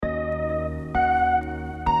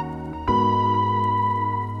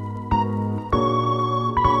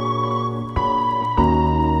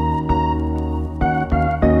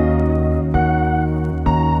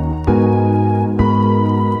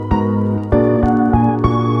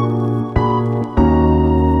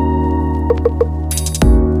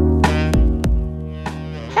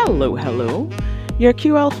Hello, hello. Your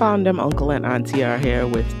QL fandom uncle and auntie are here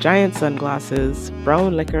with giant sunglasses,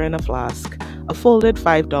 brown liquor in a flask, a folded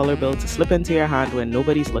 $5 bill to slip into your hand when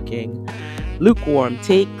nobody's looking, lukewarm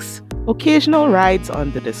takes, occasional rides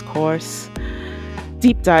on the discourse,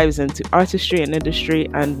 deep dives into artistry and industry,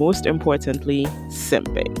 and most importantly,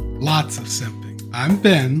 simping. Lots of simping. I'm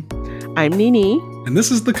Ben. I'm Nini. And this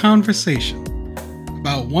is The Conversation.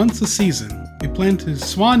 About once a season, we plan to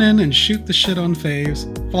swan in and shoot the shit on faves,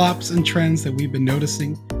 flops, and trends that we've been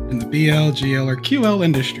noticing in the BL, GL, or QL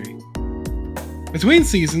industry. Between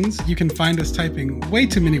seasons, you can find us typing way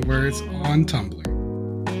too many words on Tumblr.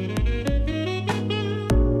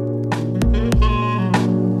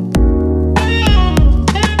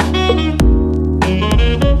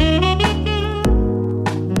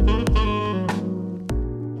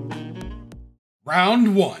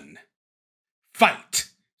 Round 1. Fight.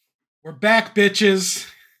 We're back, bitches.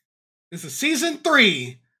 This is season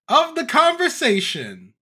 3 of The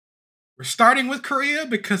Conversation. We're starting with Korea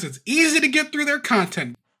because it's easy to get through their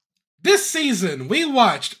content. This season, we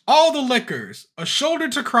watched All the Liquors, A Shoulder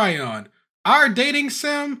to Cry On, Our Dating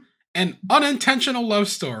Sim, and Unintentional Love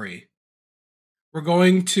Story. We're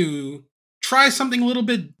going to try something a little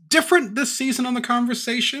bit different this season on The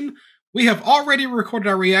Conversation. We have already recorded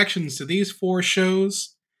our reactions to these 4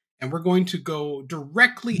 shows, and we're going to go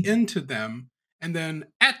directly into them. And then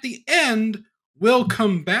at the end, we'll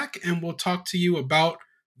come back and we'll talk to you about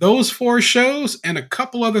those 4 shows and a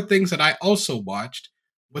couple other things that I also watched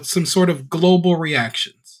with some sort of global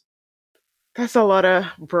reactions. That's a lot of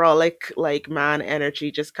brolic, man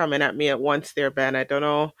energy just coming at me at once there, Ben. I don't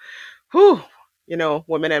know. Whew. You know,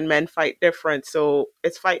 women and men fight different. So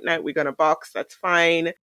it's fight night. We're going to box. That's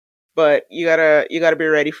fine. But you gotta be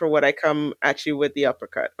ready for what I come at you with the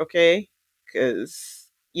uppercut, okay? Because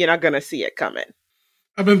you're not gonna see it coming.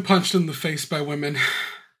 I've been punched in the face by women.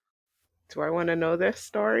 Do I want to know this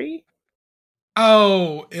story?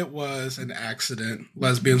 Oh, it was an accident.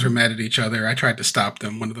 Lesbians were mad at each other. I tried to stop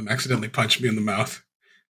them. One of them accidentally punched me in the mouth.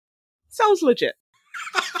 Sounds legit.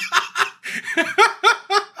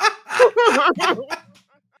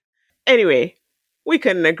 Anyway, we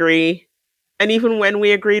couldn't agree. And even when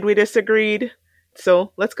we agreed, we disagreed.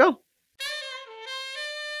 So let's go.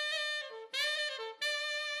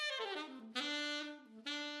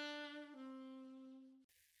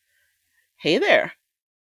 Hey there.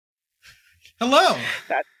 Hello.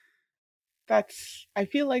 That's. I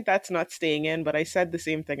feel like that's not staying in, but I said the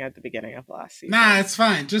same thing at the beginning of last season. Nah, it's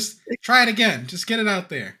fine. Just try it again. Just get it out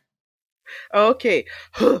there. Okay.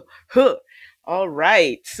 All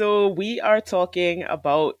right. So we are talking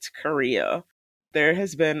about Korea. There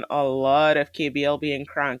has been a lot of KBL being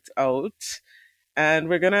cranked out, and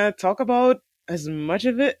we're going to talk about as much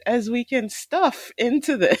of it as we can stuff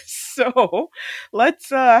into this. So let's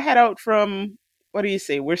head out from, what do you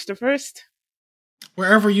say, Worcester first?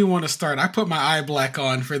 Wherever you want to start. I put my eye black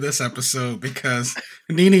on for this episode because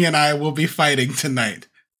Nini and I will be fighting tonight.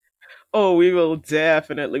 Oh, we will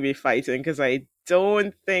definitely be fighting because I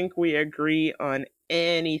don't think we agree on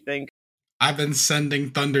anything. I've been sending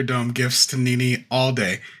Thunderdome gifts to Nini all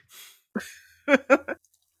day.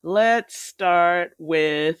 Let's start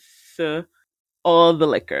with All the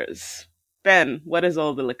Liquors. Ben, what is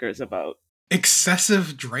All the Liquors about?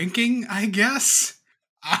 Excessive drinking, I guess?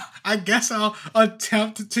 I guess I'll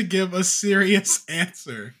attempt to give a serious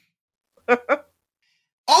answer.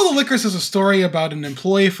 All the Liquors is a story about an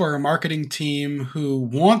employee for a marketing team who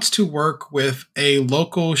wants to work with a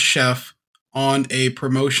local chef on a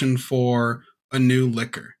promotion for a new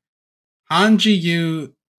liquor. Han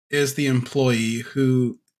Ji-yu is the employee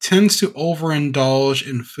who tends to overindulge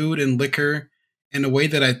in food and liquor in a way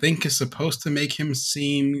that I think is supposed to make him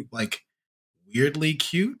seem like weirdly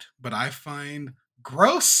cute, but I find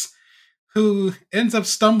gross, who ends up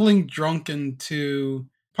stumbling drunk into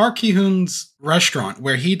Park Ki-hoon's restaurant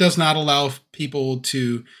where he does not allow people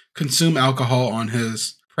to consume alcohol on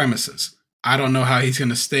his premises. I don't know how he's going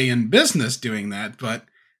to stay in business doing that, but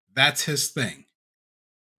that's his thing.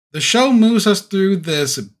 The show moves us through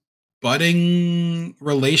this budding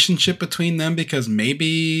relationship between them because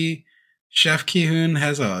maybe Chef Ki-hoon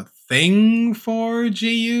has a thing for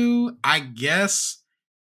Ji-yu, I guess.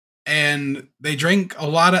 And they drink a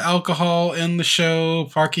lot of alcohol in the show.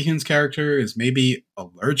 Park Ki-hoon's character is maybe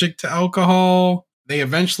allergic to alcohol. They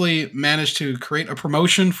eventually manage to create a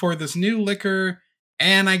promotion for this new liquor,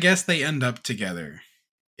 and I guess they end up together.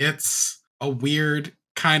 It's a weird,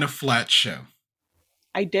 kind of flat show.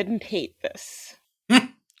 I didn't hate this.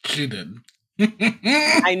 She did.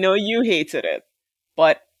 I know you hated it,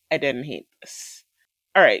 but I didn't hate this.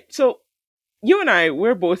 All right, so you and I,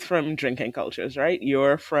 we're both from drinking cultures, right?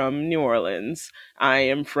 You're from New Orleans. I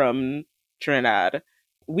am from Trinidad.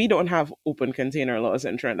 We don't have open container laws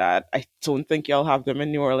in Trinidad. I don't think y'all have them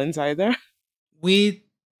in New Orleans either. We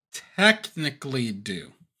technically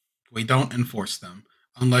do. We don't enforce them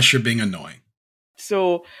unless you're being annoying.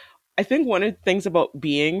 So I think one of the things about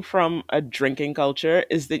being from a drinking culture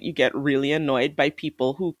is that you get really annoyed by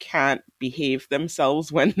people who can't behave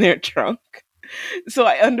themselves when they're drunk. So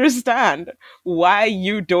I understand why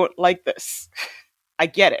you don't like this. I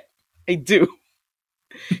get it. I do.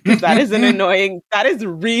 Because that is an annoying, that is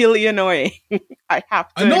really annoying. I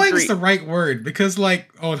have to Annoying is agree. the right word because,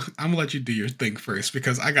 like, oh, I'm gonna let you do your thing first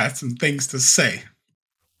because I got some things to say.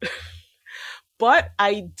 But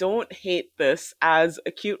I don't hate this as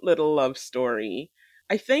a cute little love story.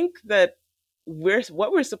 I think that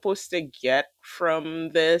what we're supposed to get from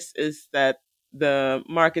this is that the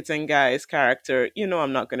marketing guy's character,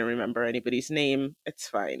 I'm not going to remember anybody's name, it's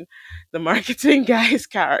fine. The marketing guy's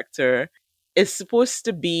character is supposed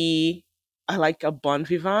to be like a bon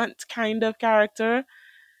vivant kind of character.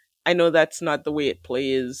 I know that's not the way it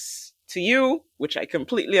plays to you, which I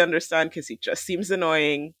completely understand because he just seems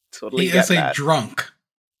annoying. Totally He is get a that. drunk.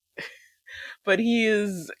 But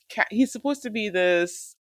he's supposed to be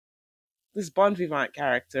this bon vivant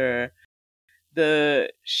character.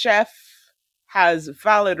 The chef has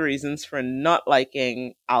valid reasons for not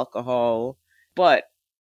liking alcohol, but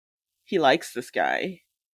he likes this guy.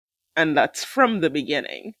 And that's from the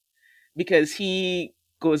beginning because he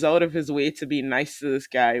goes out of his way to be nice to this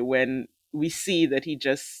guy when we see that he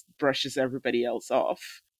just brushes everybody else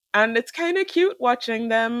off. And it's kind of cute watching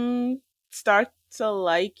them start to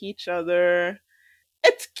like each other.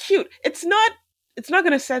 It's cute. It's not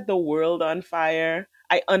going to set the world on fire.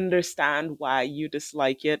 I understand why you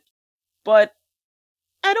dislike it, but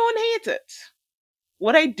I don't hate it.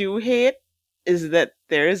 What I do hate is that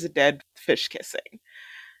there is dead fish kissing.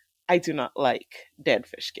 I do not like dead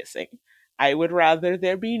fish kissing. I would rather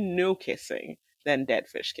there be no kissing than dead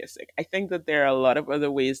fish kissing. I think that there are a lot of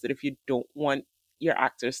other ways that if you don't want your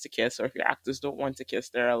actors to kiss or if your actors don't want to kiss,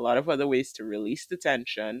 there are a lot of other ways to release the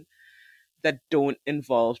tension that don't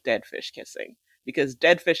involve dead fish kissing because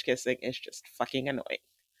dead fish kissing is just fucking annoying.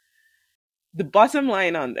 The bottom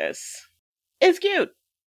line on this is cute.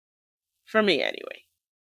 For me, anyway.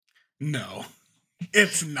 No,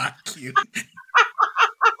 it's not cute.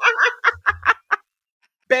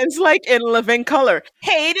 Ben's like in living color.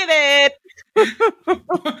 Hated it. All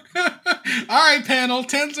right, panel,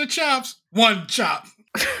 tens of chops. One chop.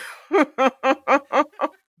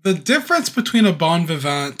 The difference between a bon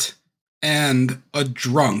vivant and a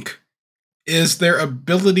drunk is their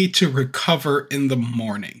ability to recover in the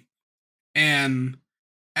morning. And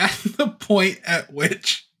at the point at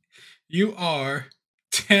which you are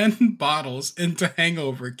 10 bottles into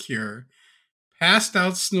hangover cure, passed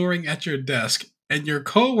out snoring at your desk, and your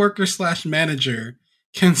coworker slash manager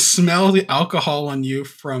can smell the alcohol on you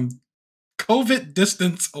from COVID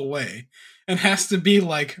distance away and has to be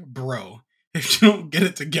like, bro, if you don't get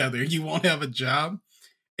it together, you won't have a job.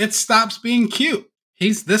 It stops being cute.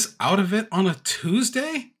 He's this out of it on a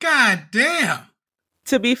Tuesday? God damn.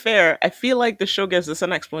 To be fair, I feel like the show gives us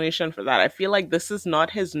an explanation for that. I feel like this is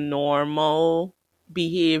not his normal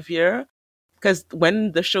behavior. Because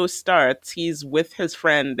when the show starts, he's with his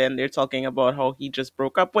friend and they're talking about how he just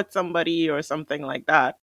broke up with somebody or something like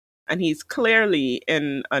that. And he's clearly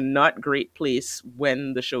in a not great place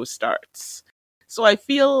when the show starts. So I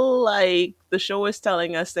feel like the show is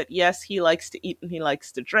telling us that yes, he likes to eat and he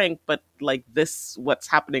likes to drink, but like this, what's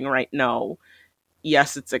happening right now,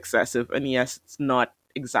 yes, it's excessive and yes, it's not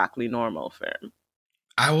exactly normal for him.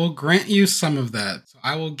 I will grant you some of that. So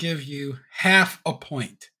I will give you half a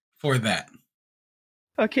point for that.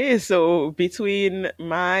 Okay, so between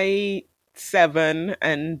my 7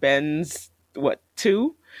 and Ben's, what,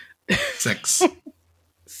 2? 6.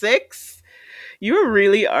 6? You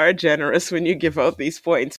really are generous when you give out these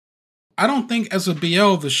points. I don't think as a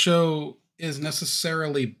BL the show is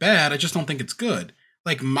necessarily bad. I just don't think it's good.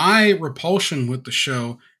 Like my repulsion with the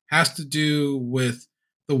show has to do with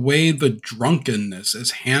the way the drunkenness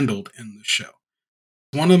is handled in the show.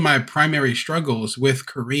 One of my primary struggles with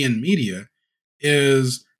Korean media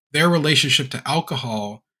is their relationship to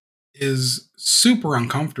alcohol is super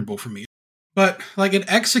uncomfortable for me. But like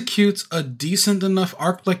it executes a decent enough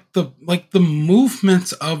arc, like the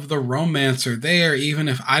movements of the romance are there, even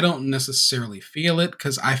if I don't necessarily feel it,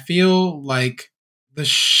 because I feel like the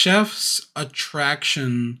chef's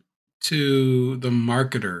attraction to the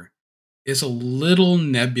marketer is a little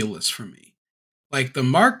nebulous for me. Like the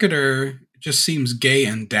marketer just seems gay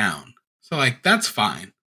and down. So like that's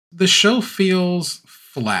fine. The show feels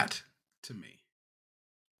flat to me,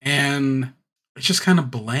 and it's just kind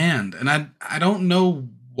of bland. And I don't know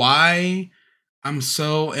why I'm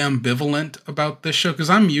so ambivalent about this show, because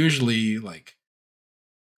I'm usually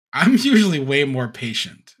way more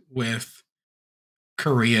patient with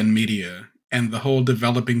Korean media and the whole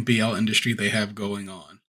developing BL industry they have going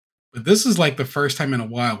on. But this is like the first time in a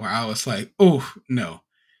while where I was like, oh, no,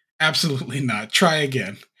 absolutely not. Try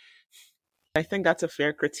again. I think that's a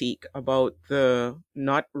fair critique about the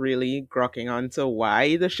not really grokking onto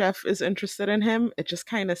why the chef is interested in him. It just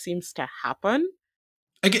kind of seems to happen.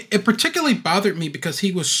 Like, it particularly bothered me because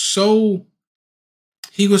he was so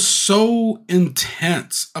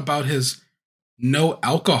intense about his no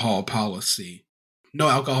alcohol policy. No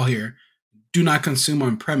alcohol here. Do not consume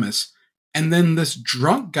on premise. And then this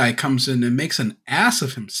drunk guy comes in and makes an ass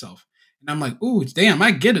of himself. And I'm like, ooh, damn,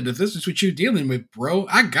 I get it. If this is what you're dealing with, bro,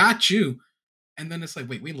 I got you. And then it's like,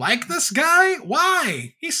 wait, we like this guy?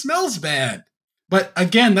 Why? He smells bad. But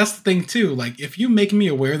again, that's the thing too. Like, if you make me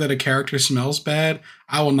aware that a character smells bad,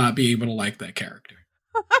 I will not be able to like that character.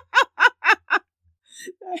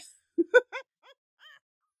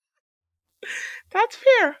 That's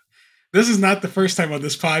fair. This is not the first time on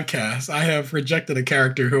this podcast I have rejected a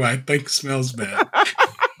character who I think smells bad.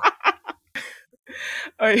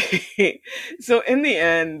 Okay. So in the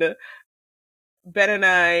end, Ben and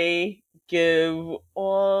I give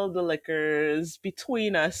all the liquors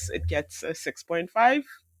between us. It gets a 6.5.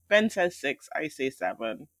 Ben says 6. I say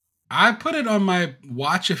 7. I put it on my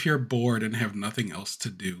watch if you're bored and have nothing else to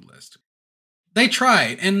do list. They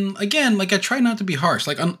tried, and again, like, I try not to be harsh.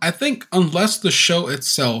 Like, I think unless the show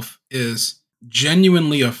itself is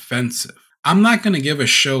genuinely offensive, I'm not going to give a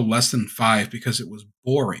show less than 5 because it was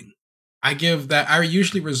boring. I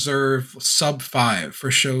usually reserve sub 5 for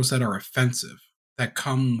shows that are offensive, that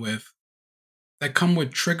come with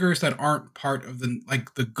triggers that aren't part of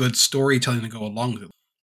the good storytelling to go along with it.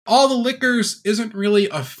 All the liquors isn't really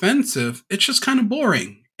offensive. It's just kind of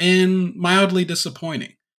boring and mildly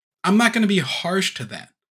disappointing. I'm not going to be harsh to that.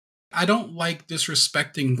 I don't like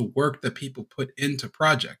disrespecting the work that people put into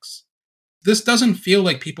projects. This doesn't feel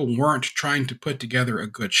like people weren't trying to put together a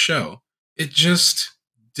good show. It just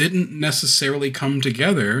didn't necessarily come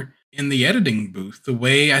together in the editing booth the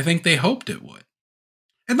way I think they hoped it would.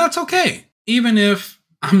 And that's okay, even if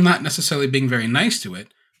I'm not necessarily being very nice to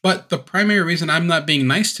it. But the primary reason I'm not being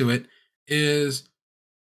nice to it is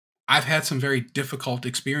I've had some very difficult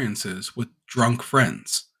experiences with drunk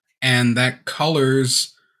friends, and that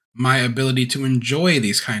colors my ability to enjoy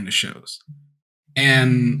these kind of shows.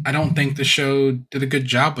 And I don't think the show did a good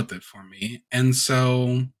job with it for me. And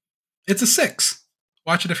so it's a 6.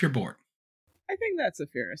 Watch it if you're bored. I think that's a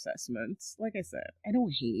fair assessment. Like I said, I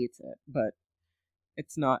don't hate it, but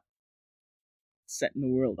it's not setting the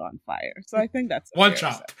world on fire. So I think that's a One fair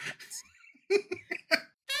chop. assessment.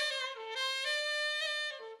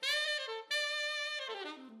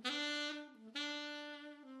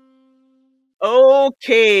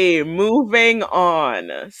 Okay, moving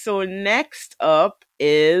on. So next up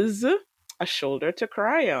is A Shoulder to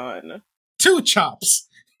Cry On. 2 chops.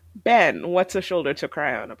 Ben, what's A Shoulder to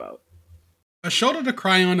Cry On about? A Shoulder to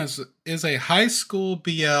Cry On is a high school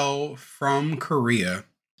BL from Korea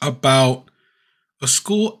about a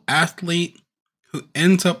school athlete who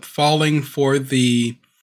ends up falling for the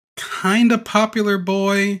kind of popular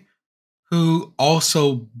boy who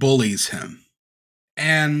also bullies him,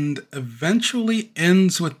 and eventually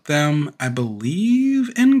ends with them, I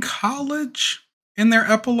believe, in college in their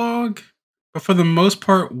epilogue, but for the most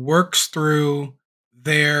part works through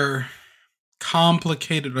their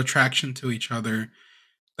complicated attraction to each other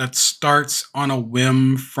that starts on a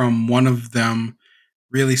whim from one of them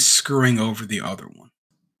really screwing over the other one.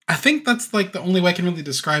 I think that's like the only way I can really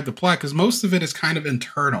describe the plot, because most of it is kind of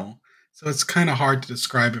internal, so it's kind of hard to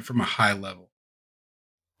describe it from a high level.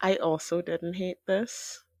 I also didn't hate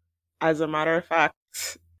this. As a matter of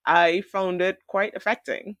fact, I found it quite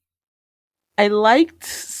affecting. I liked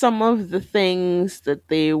some of the things that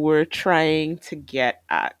they were trying to get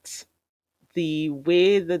at. The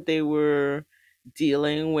way that they were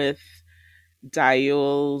dealing with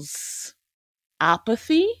Dial's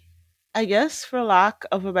apathy, I guess, for lack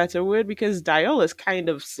of a better word, because Dial is kind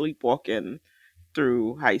of sleepwalking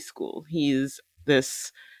through high school. He's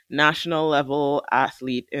this national level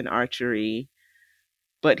athlete in archery,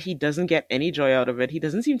 but he doesn't get any joy out of it. He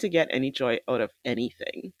doesn't seem to get any joy out of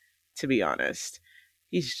anything, to be honest.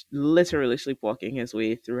 He's literally sleepwalking his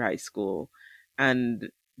way through high school. And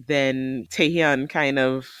then Taehyun kind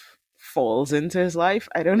of falls into his life.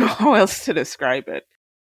 I don't know how else to describe it.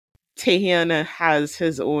 Tahian has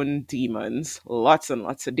his own demons, lots and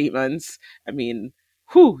lots of demons. I mean,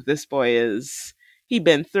 who this boy is, he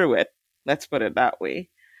been through it. Let's put it that way.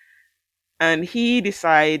 And he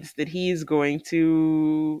decides that he's going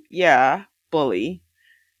to, yeah, bully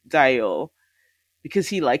Dio because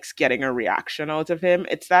he likes getting a reaction out of him.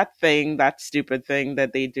 It's that thing, that stupid thing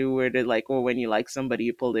that they do where they're like, oh, when you like somebody,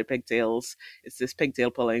 you pull their pigtails. It's this pigtail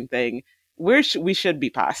pulling thing. We should be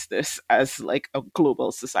past this as like a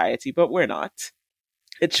global society, but we're not.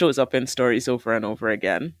 It shows up in stories over and over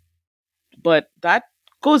again. But that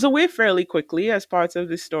goes away fairly quickly as part of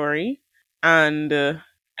the story. And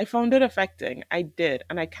I found it affecting. I did.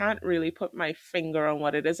 And I can't really put my finger on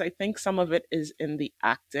what it is. I think some of it is in the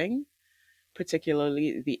acting,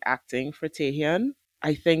 particularly the acting for Taehyun.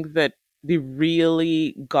 I think that they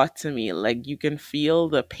really got to me. Like you can feel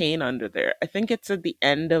the pain under there. I think it's at the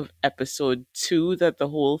end of episode 2 that the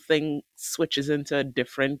whole thing switches into a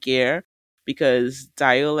different gear because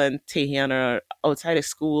Dial and Taehyun are outside of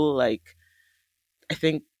school. Like I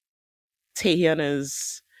think Taehyun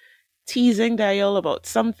is teasing Dial about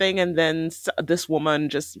something, and then this woman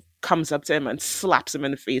just comes up to him and slaps him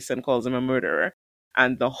in the face and calls him a murderer.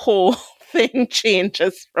 And the whole thing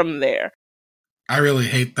changes from there. I really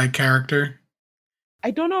hate that character.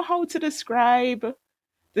 I don't know how to describe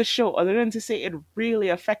the show other than to say it really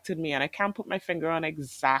affected me, and I can't put my finger on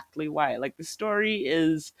exactly why. Like, the story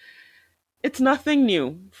is. It's nothing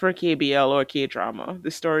new for KBL or K drama.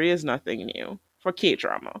 The story is nothing new for K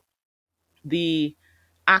drama. The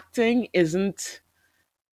acting isn't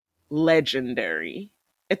legendary.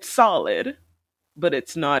 It's solid, but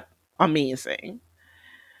it's not amazing.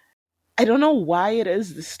 I don't know why it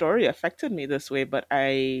is the story affected me this way, but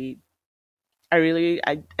I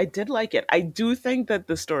did like it. I do think that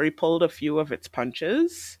the story pulled a few of its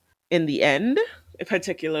punches in the end,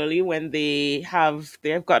 particularly when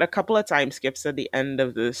they've got a couple of time skips at the end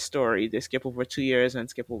of the story. They skip over 2 years and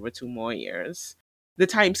skip over 2 more years. The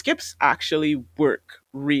time skips actually work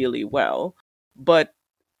really well, but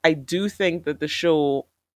I do think that the show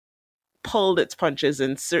pulled its punches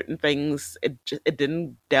in certain things. It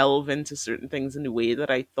didn't delve into certain things in the way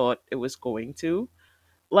that I thought it was going to.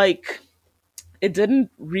 Like it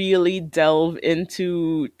didn't really delve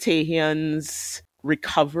into Taehyun's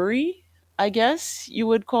recovery, I guess you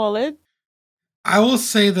would call it. I will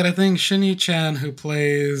say that I think Shin Chan, who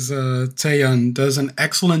plays Taeyun, does an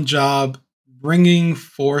excellent job bringing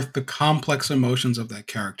forth the complex emotions of that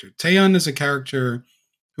character. Taeyun is a character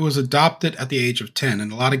who was adopted at the age of 10,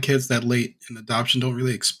 and a lot of kids that late in adoption don't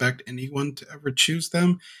really expect anyone to ever choose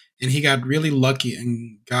them. And he got really lucky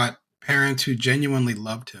and got parents who genuinely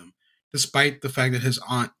loved him, despite the fact that his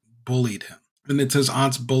aunt bullied him. And it's his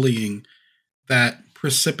aunt's bullying that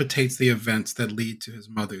precipitates the events that lead to his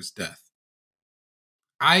mother's death.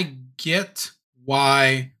 I get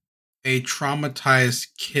why a traumatized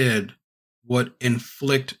kid would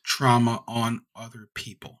inflict trauma on other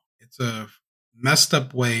people. It's a messed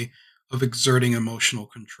up way of exerting emotional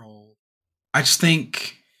control. I just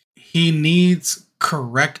think he needs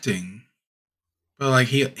correcting, but like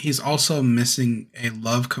he's also missing a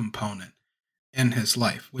love component in his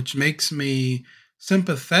life, which makes me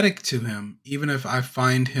sympathetic to him, even if I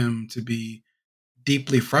find him to be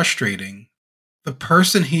deeply frustrating. The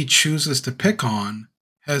person he chooses to pick on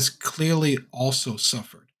has clearly also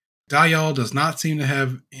suffered. Dayal does not seem to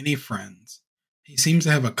have any friends. He seems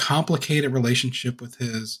to have a complicated relationship with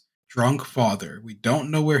his drunk father. We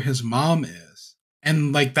don't know where his mom is.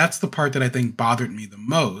 And like that's the part that I think bothered me the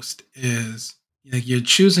most is like you're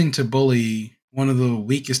choosing to bully one of the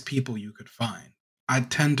weakest people you could find. I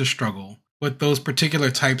tend to struggle with those particular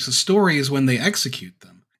types of stories when they execute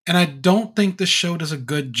them. And I don't think the show does a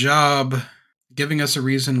good job giving us a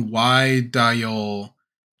reason why Dayol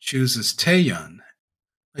chooses Taeyun.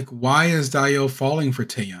 Like, why is Dayol falling for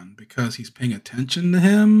Taeyun? Because he's paying attention to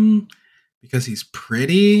him? Because he's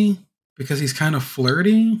pretty? Because he's kind of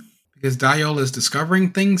flirty? Because Dayol is discovering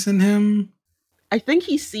things in him? I think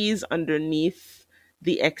he sees underneath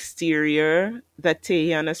the exterior that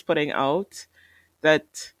Taehyun is putting out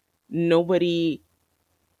that nobody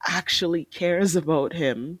actually cares about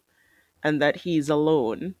him and that he's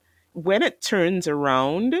alone. When it turns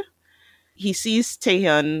around, he sees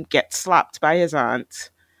Taehyun get slapped by his aunt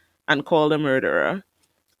and called a murderer.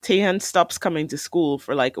 Taehyun stops coming to school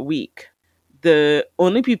for like a week. The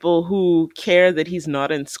only people who care that he's not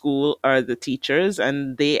in school are the teachers,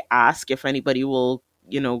 and they ask if anybody will,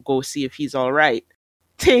 go see if he's all right.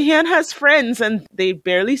 Taehyun has friends, and they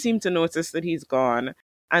barely seem to notice that he's gone,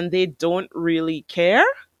 and they don't really care.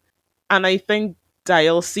 And I think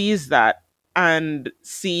Dial sees that and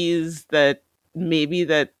sees that maybe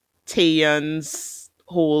that Taeyeon's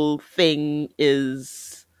whole thing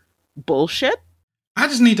is bullshit. I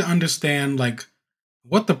just need to understand like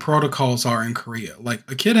what the protocols are in Korea. Like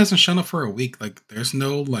a kid hasn't shown up for a week. Like there's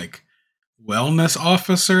no like wellness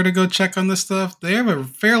officer to go check on this stuff. They have a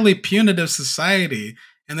fairly punitive society,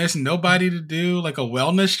 and there's nobody to do like a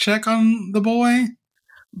wellness check on the boy.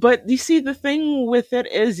 But you see, the thing with it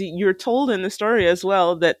is you're told in the story as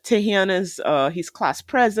well that Taehyun is he's class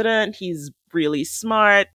president. He's really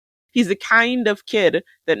smart. He's the kind of kid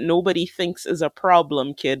that nobody thinks is a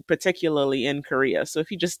problem kid, particularly in Korea. So if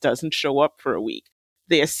he just doesn't show up for a week,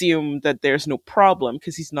 they assume that there's no problem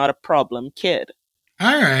because he's not a problem kid.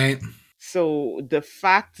 All right. So the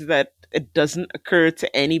fact that it doesn't occur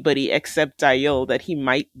to anybody except Dail that he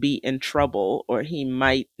might be in trouble or he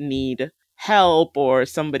might need help or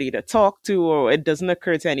somebody to talk to, or it doesn't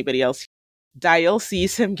occur to anybody else. Dail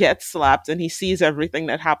sees him get slapped and he sees everything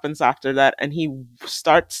that happens after that, and he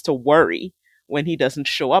starts to worry when he doesn't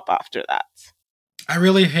show up after that. I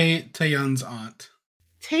really hate Taeyeon's aunt.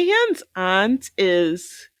 Taeyeon's aunt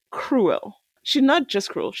is cruel. She's not just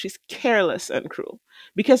cruel, she's careless and cruel.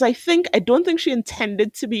 Because I don't think she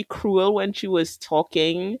intended to be cruel when she was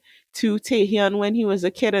talking to Taehyun when he was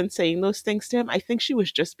a kid and saying those things to him. I think she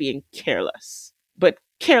was just being careless. But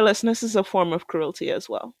carelessness is a form of cruelty as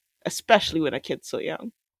well, especially when a kid's so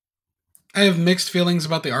young. I have mixed feelings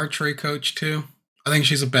about the archery coach too. I think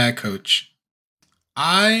she's a bad coach.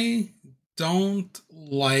 I don't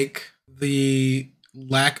like the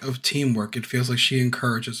lack of teamwork it feels like she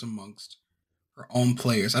encourages amongst her own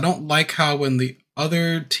players. I don't like how when the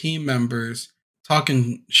other team members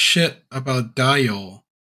talking shit about Dial,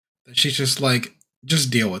 that she's just like,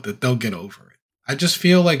 just deal with it. They'll get over it. I just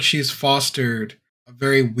feel like she's fostered a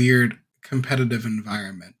very weird competitive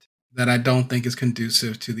environment that I don't think is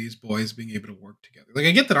conducive to these boys being able to work together. Like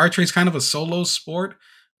I get that archery is kind of a solo sport,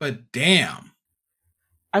 but damn.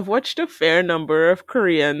 I've watched a fair number of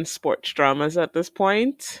Korean sports dramas at this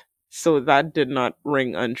point, so that did not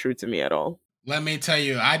ring untrue to me at all. Let me tell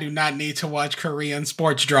you, I do not need to watch Korean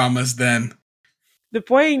sports dramas then. The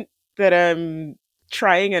point that I'm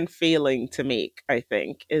trying and failing to make, I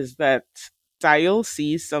think, is that Dail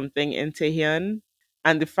sees something in Taehyun,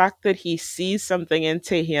 and the fact that he sees something in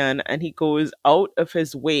Taehyun and he goes out of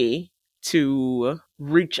his way to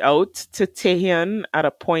reach out to Taehyun at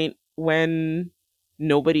a point when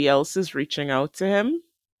nobody else is reaching out to him.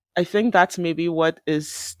 I think that's maybe what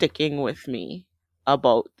is sticking with me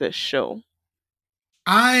about this show.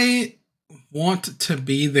 I want to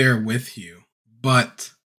be there with you,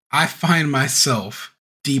 but I find myself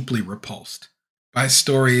deeply repulsed by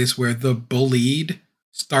stories where the bullied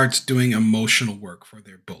starts doing emotional work for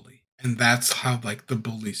their bully. And that's how like the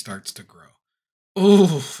bully starts to grow.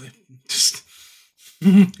 Oh, it just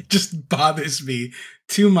it just bothers me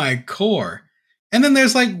to my core. And then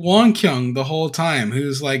there's like Won Kyung the whole time,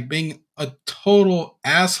 who's like being a total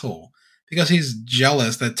asshole because he's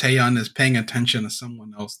jealous that Taeyeon is paying attention to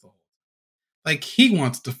someone else the whole time. Like he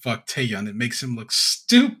wants to fuck Taeyeon. It makes him look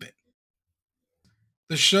stupid.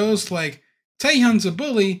 The show's like, Taehyun's a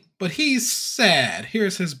bully, but he's sad.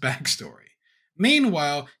 Here's his backstory.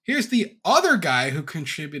 Meanwhile, here's the other guy who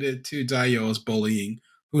contributed to Dayo's bullying,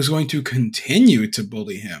 who's going to continue to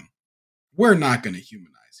bully him. We're not going to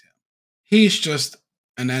humanize him. He's just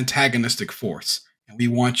an antagonistic force, and we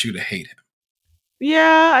want you to hate him.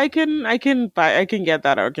 Yeah, I can get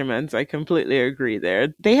that argument. I completely agree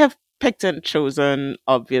there. They have picked and chosen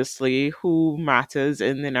obviously who matters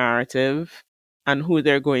in the narrative and who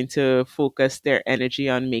they're going to focus their energy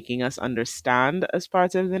on making us understand as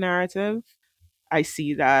part of the narrative. I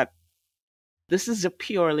see that this is a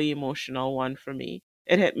purely emotional one for me.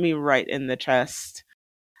 It hit me right in the chest.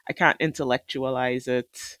 I can't intellectualize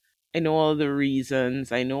it. I know all the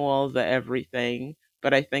reasons, I know all the everything,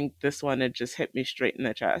 but I think this one, it just hit me straight in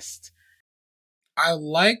the chest. I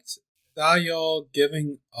liked Dayo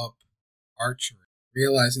giving up archery,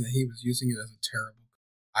 realizing that he was using it as a terrible.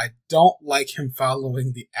 I don't like him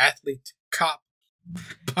following the athlete cop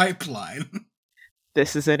pipeline.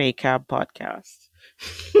 This is an ACAB podcast.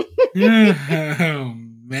 Oh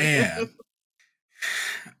man.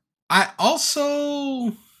 I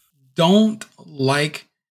also don't like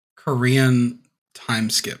Korean time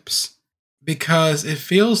skips because it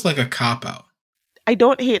feels like a cop out. I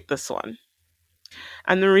don't hate this one.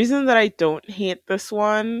 And the reason that I don't hate this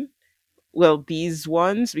one, well, these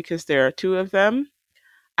ones, because there are two of them,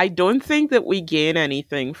 I don't think that we gain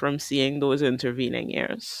anything from seeing those intervening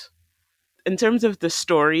years. In terms of the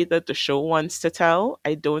story that the show wants to tell,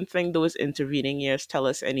 I don't think those intervening years tell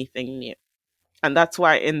us anything new. And that's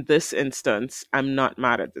why in this instance, I'm not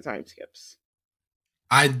mad at the time skips.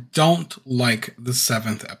 I don't like the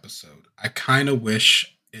seventh episode. I kind of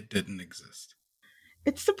wish it didn't exist.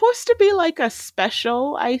 It's supposed to be like a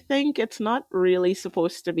special, I think. It's not really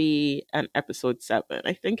supposed to be an episode 7.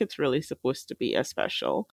 I think it's really supposed to be a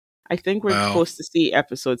special. I think we're Well, supposed to see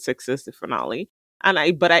episode 6 as the finale.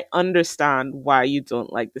 But I understand why you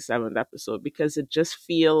don't like the 7th episode because it just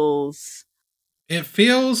feels. it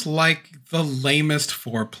feels like the lamest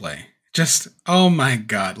foreplay. Just, oh my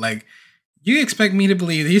god. Like, you expect me to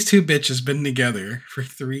believe these two bitches been together for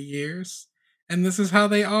 3 years? And this is how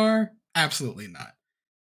they are? Absolutely not.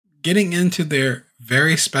 Getting into their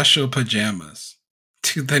very special pajamas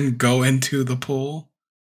to then go into the pool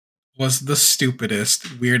was the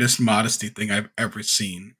stupidest, weirdest modesty thing I've ever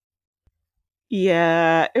seen.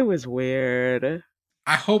 Yeah, it was weird.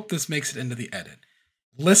 I hope this makes it into the edit.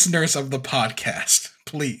 Listeners of the podcast,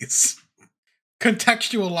 please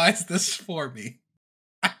contextualize this for me.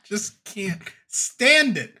 I just can't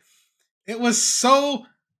stand it. It was so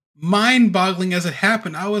mind boggling as it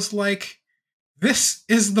happened. I was like, this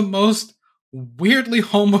is the most weirdly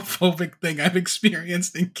homophobic thing I've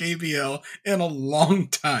experienced in KBL in a long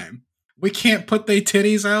time. We can't put they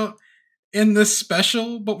titties out in this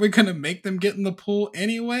special, but we're gonna make them get in the pool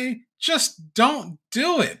anyway? Just don't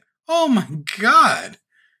do it. Oh my god.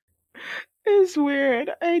 It's weird.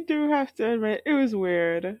 I do have to admit, it was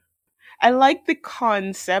weird. I like the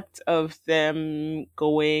concept of them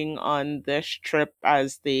going on this trip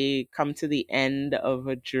as they come to the end of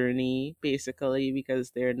a journey, basically,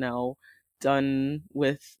 because they're now done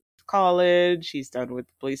with college, he's done with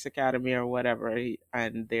the police academy or whatever,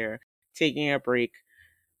 and they're taking a break.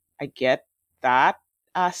 I get that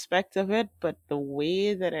aspect of it, but the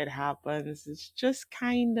way that it happens is just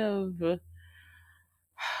kind of.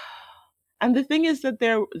 And the thing is that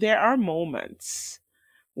there are moments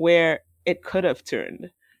where it could have turned.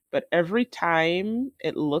 But every time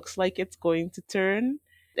it looks like it's going to turn,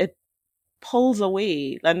 it pulls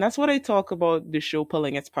away. And that's what I talk about the show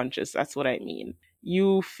pulling its punches. That's what I mean.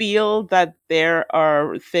 You feel that there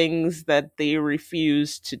are things that they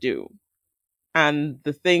refuse to do. And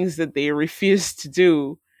the things that they refuse to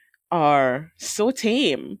do are so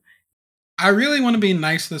tame. I really want to be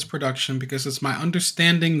nice to this production because it's my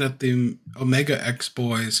understanding that the Omega X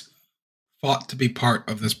boys fought to be part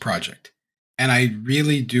of this project. And I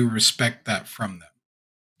really do respect that from them.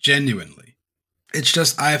 Genuinely. It's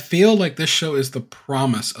just, I feel like this show is the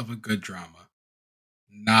promise of a good drama,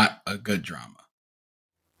 not a good drama.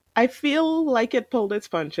 I feel like it pulled its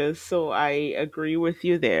punches, so I agree with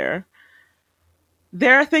you there.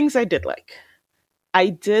 There are things I did like. I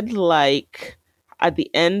did like at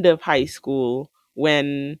the end of high school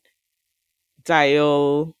when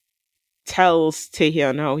Dial tells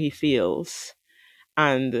Taehyun how he feels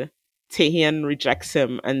and Taehyun rejects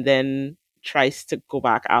him and then tries to go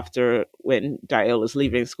back after when Dial is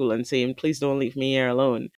leaving school and saying, please don't leave me here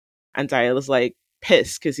alone. And Dial is like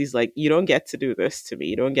pissed because he's like, you don't get to do this to me.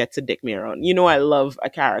 You don't get to dick me around. You know, I love a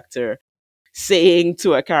character saying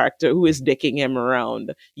to a character who is dicking him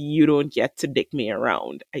around, you don't get to dick me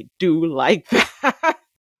around. I do like that.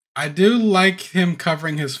 I do like him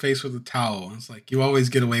covering his face with a towel. It's like, you always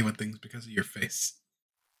get away with things because of your face.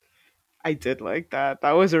 I did like that.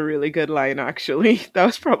 That was a really good line, actually. That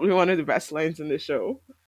was probably one of the best lines in the show.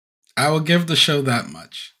 I will give the show that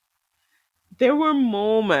much. There were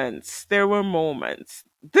moments. There were moments.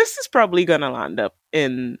 This is probably going to land up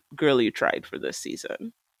in Girl You Tried for this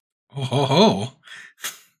season. Oh, ho, ho.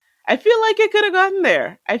 I feel like it could have gotten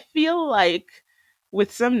there. I feel like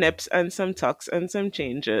with some nips and some tucks and some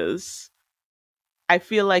changes, I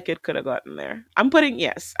feel like it could have gotten there.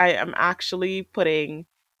 Yes, I am actually putting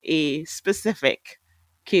a specific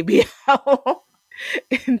KBL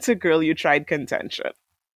into Girl You Tried contention.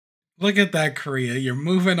 Look at that, Korea. You're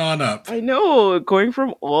moving on up. I know, going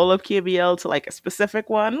from all of KBL to like a specific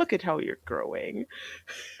one. Look at how you're growing.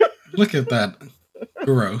 Look at that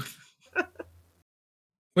growth.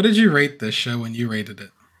 What did you rate this show when you rated it?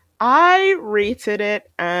 I rated it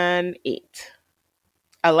an 8.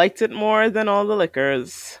 I liked it more than all the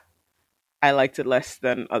liquors. I liked it less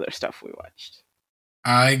than other stuff we watched.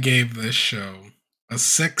 I gave this show a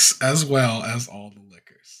 6 as well as all the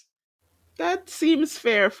liquors. That seems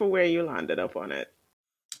fair for where you landed up on it.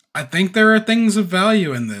 I think there are things of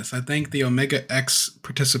value in this. I think the Omega X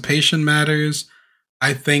participation matters.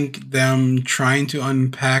 I think them trying to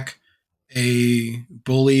unpack a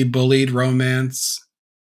bullied romance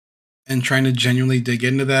and trying to genuinely dig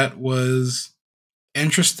into that was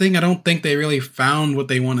interesting. I don't think they really found what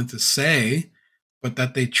they wanted to say, but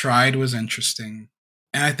that they tried was interesting.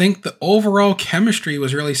 And I think the overall chemistry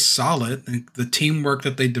was really solid. And the teamwork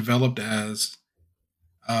that they developed as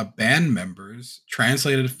band members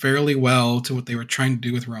translated fairly well to what they were trying to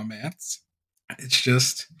do with romance. It's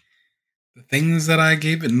just the things that I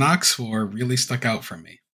gave it knocks for really stuck out for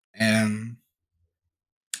me. And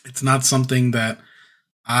it's not something that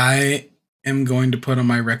I am going to put on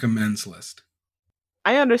my recommends list.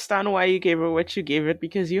 I understand why you gave it what you gave it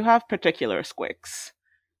because you have particular squicks.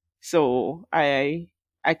 So I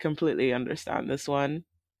completely understand this one.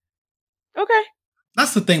 Okay.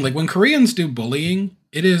 That's the thing. Like when Koreans do bullying,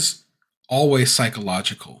 it is always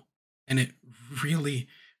psychological. And it really,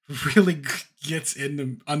 really gets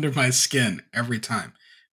under my skin every time.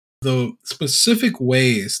 The specific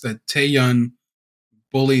ways that Taeyun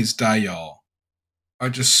bullies Dayal are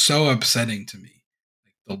just so upsetting to me.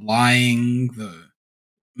 Like the lying, the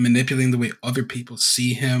manipulating the way other people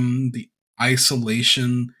see him, the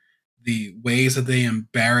isolation, the ways that they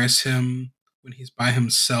embarrass him when he's by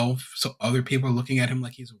himself, so other people are looking at him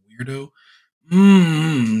like he's a weirdo.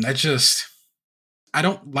 That just I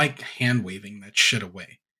don't like hand waving that shit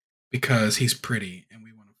away because he's pretty and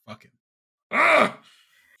we want to fuck him. Ugh!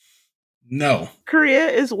 No. Korea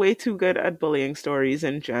is way too good at bullying stories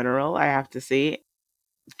in general, I have to say.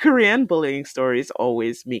 Korean bullying stories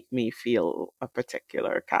always make me feel a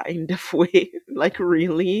particular kind of way. Like,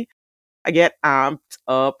 really, I get amped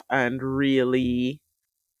up and really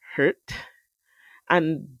hurt.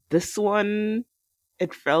 And this one,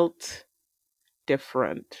 it felt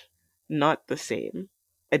different, not the same.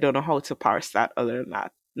 I don't know how to parse that other than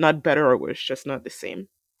that. Not better or worse, just not the same.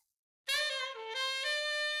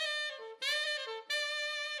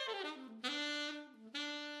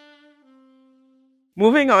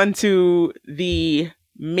 Moving on to the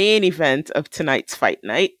main event of tonight's fight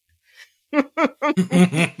night.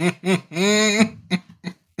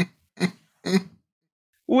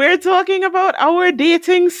 We're talking about our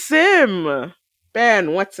dating sim.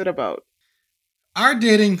 Ben, what's it about? Our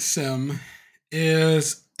dating sim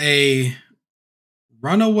is a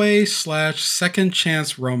runaway slash second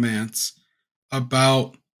chance romance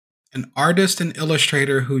about an artist and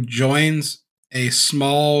illustrator who joins a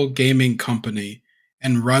small gaming company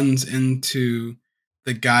and runs into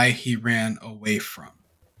the guy he ran away from,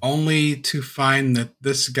 only to find that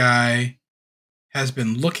this guy has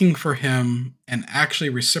been looking for him and actually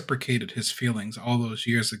reciprocated his feelings all those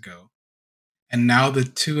years ago. And now the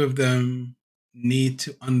two of them need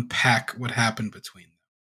to unpack what happened between them.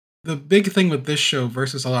 The big thing with this show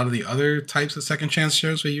versus a lot of the other types of second chance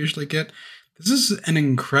shows we usually get, this is an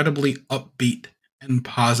incredibly upbeat and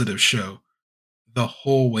positive show the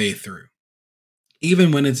whole way through,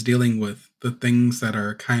 even when it's dealing with the things that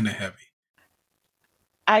are kind of heavy.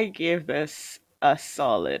 I gave this a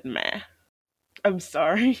solid meh. I'm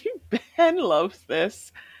sorry. Ben loves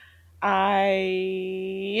this.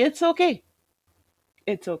 It's okay.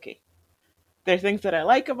 It's okay. There are things that I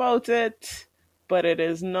like about it, but it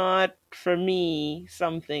is not, for me,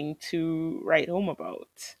 something to write home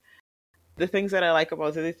about. The things that I like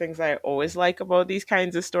about it, the things I always like about these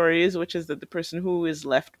kinds of stories, which is that the person who is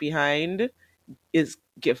left behind is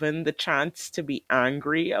given the chance to be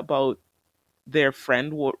angry about their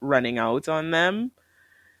friend running out on them.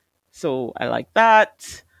 So I like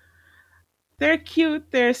that. They're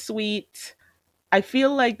cute, they're sweet. I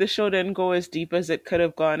feel like the show didn't go as deep as it could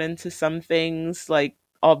have gone into some things. Like,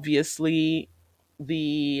 obviously,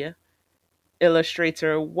 the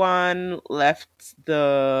illustrator one left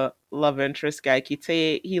the love interest guy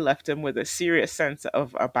Kite. He left him with a serious sense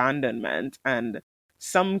of abandonment and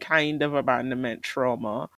some kind of abandonment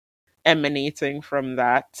trauma emanating from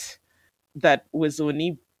that was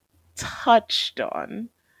only touched on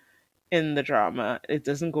in the drama. It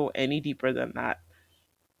doesn't go any deeper than that.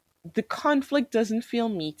 The conflict doesn't feel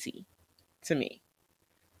meaty to me.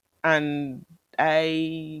 And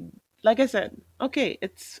I like I said, okay,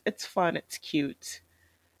 it's fun, it's cute,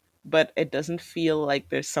 but it doesn't feel like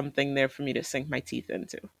there's something there for me to sink my teeth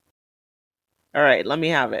into. All right, let me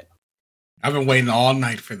have it. I've been waiting all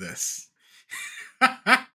night for this.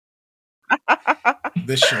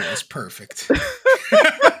 This show is perfect.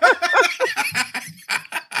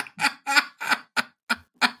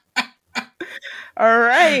 All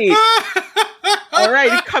right. All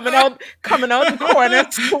right, coming out the corner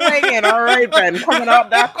swinging. All right, Ben, coming out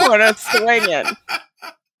that corner swinging.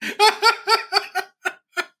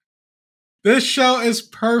 This show is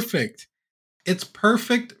perfect. It's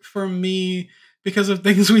perfect for me because of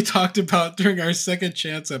things we talked about during our second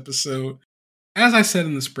chance episode. As I said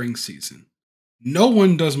in the spring season, no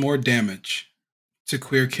one does more damage to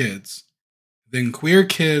queer kids than queer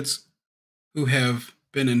kids who have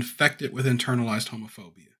been infected with internalized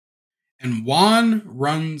homophobia. And Juan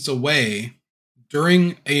runs away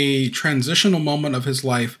during a transitional moment of his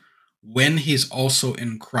life when he's also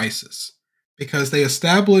in crisis. Because they just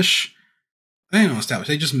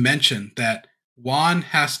mention that Juan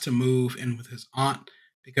has to move in with his aunt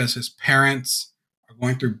because his parents are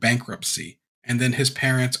going through bankruptcy. And then his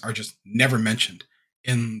parents are just never mentioned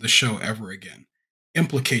in the show ever again.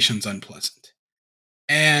 Implications unpleasant.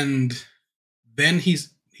 And then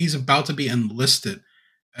he's about to be enlisted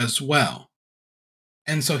as well.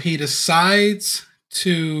 And so he decides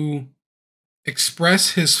to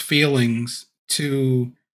express his feelings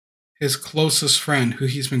to his closest friend who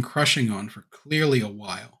he's been crushing on for clearly a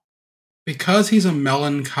while. Because he's a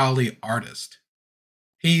melancholy artist,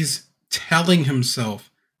 he's telling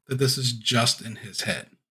himself that this is just in his head.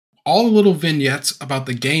 All the little vignettes about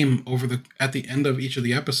the game at the end of each of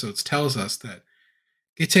the episodes tells us that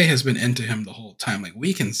Gite has been into him the whole time. Like,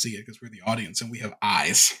 we can see it because we're the audience and we have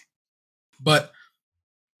eyes. But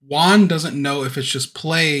Juan doesn't know if it's just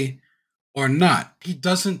play or not. He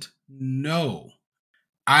doesn't know.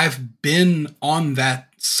 I've been on that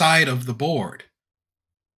side of the board.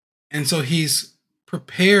 And so he's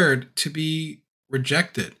prepared to be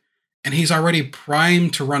rejected. And he's already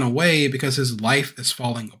primed to run away because his life is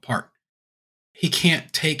falling apart. He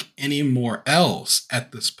can't take any more L's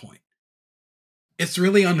at this point. It's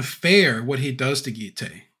really unfair what he does to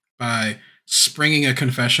Gite by springing a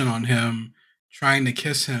confession on him, trying to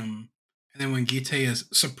kiss him, and then when Gite is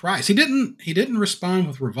surprised, he didn't respond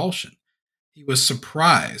with revulsion. He was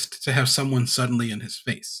surprised to have someone suddenly in his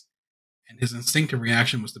face, and his instinctive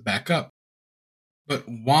reaction was to back up. But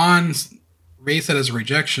Juan rates it as a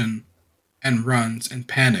rejection and runs and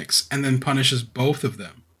panics, and then punishes both of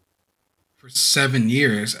them for 7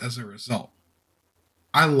 years as a result.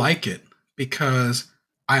 I like it because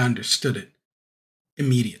I understood it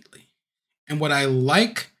immediately. And what I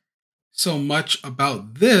like so much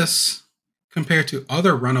about this compared to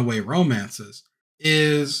other runaway romances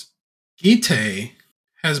is Gite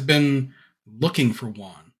has been looking for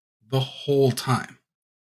Juan the whole time.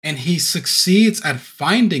 And he succeeds at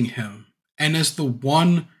finding him and is the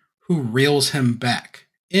one who reels him back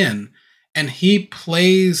in. And he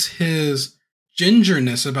plays his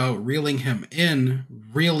gingerness about reeling him in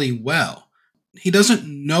really well. He doesn't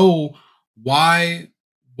know why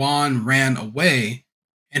Juan ran away,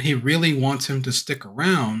 and he really wants him to stick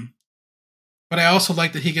around. But I also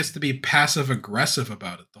like that he gets to be passive aggressive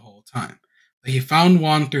about it the whole time. He found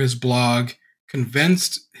Juan through his blog,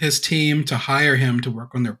 convinced his team to hire him to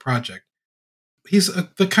work on their project. He's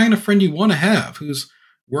the kind of friend you want to have, who's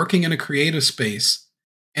working in a creative space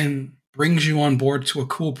and brings you on board to a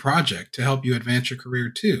cool project to help you advance your career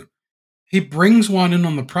too. He brings Juan in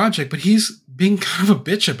on the project, but he's being kind of a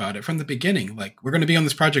bitch about it from the beginning. Like, we're going to be on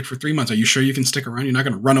this project for 3 months. Are you sure you can stick around? You're not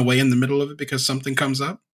going to run away in the middle of it because something comes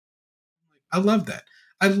up? I love that.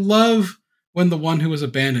 I love when the one who was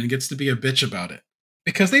abandoned gets to be a bitch about it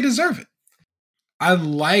because they deserve it. I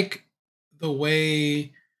like the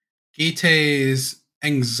way Gite's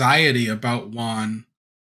anxiety about Juan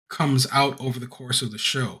comes out over the course of the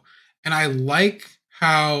show. And I like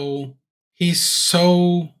how he's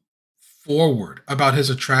so forward about his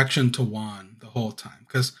attraction to Juan the whole time.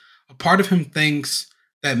 Because a part of him thinks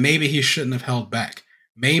that maybe he shouldn't have held back.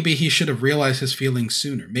 Maybe he should have realized his feelings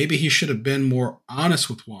sooner. Maybe he should have been more honest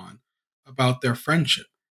with Juan about their friendship.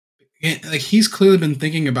 And, like, he's clearly been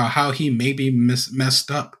thinking about how he maybe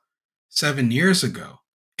messed up 7 years ago.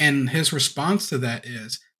 And his response to that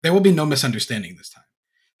is, there will be no misunderstanding this time.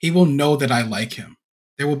 He will know that I like him.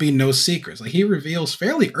 There will be no secrets. Like, he reveals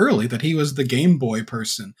fairly early that he was the Game Boy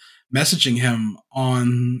person messaging him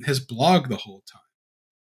on his blog the whole time.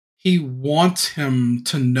 He wants him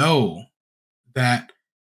to know that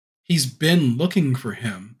he's been looking for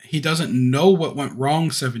him. He doesn't know what went wrong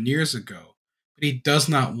 7 years ago, but he does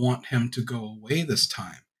not want him to go away this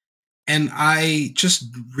time. And I just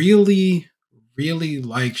really, really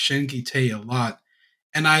like Shin Gite a lot.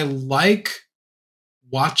 And I like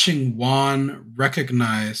watching Juan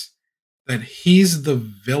recognize that he's the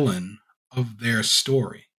villain of their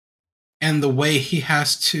story. And the way he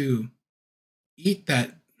has to eat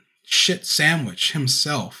that shit sandwich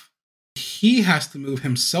himself. He has to move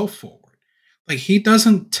himself forward. Like, he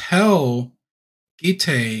doesn't tell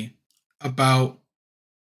Gite about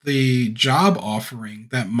the job offering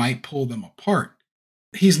that might pull them apart.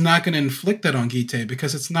 He's not going to inflict that on Gite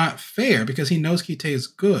because it's not fair, because he knows Gite is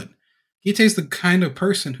good. Gite is the kind of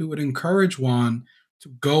person who would encourage Juan to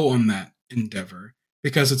go on that endeavor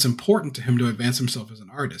because it's important to him to advance himself as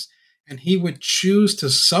an artist. And he would choose to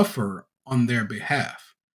suffer on their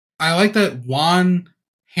behalf. I like that Juan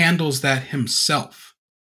handles that himself.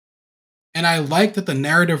 And I like that the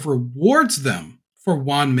narrative rewards them for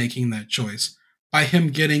Juan making that choice by him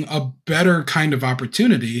getting a better kind of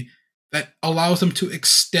opportunity that allows them to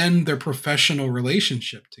extend their professional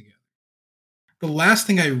relationship together. The last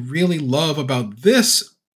thing I really love about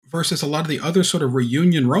this versus a lot of the other sort of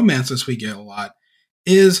reunion romances we get a lot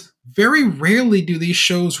is very rarely do these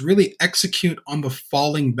shows really execute on the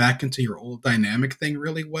falling back into your old dynamic thing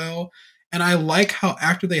really well. And I like how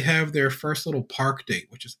after they have their first little park date,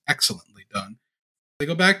 which is excellently done, they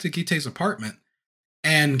go back to Gite's apartment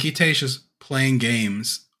and Gite's just playing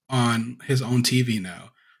games on his own TV now.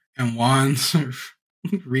 And Juan's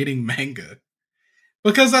reading manga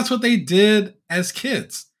because that's what they did as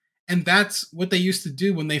kids. And that's what they used to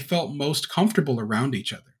do when they felt most comfortable around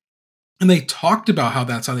each other. And they talked about how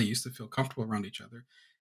that's how they used to feel comfortable around each other.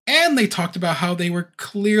 And they talked about how they were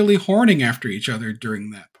clearly horning after each other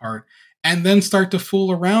during that part and then start to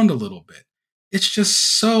fool around a little bit. It's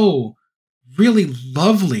just so really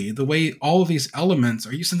lovely the way all of these elements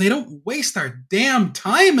are used. And they don't waste our damn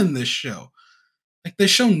time in this show. Like the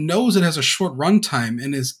show knows it has a short runtime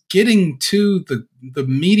and is getting to the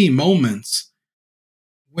meaty moments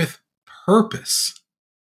with purpose.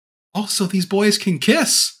 Also, these boys can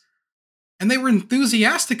kiss, and they were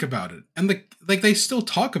enthusiastic about it, and they still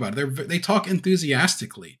talk about it. They talk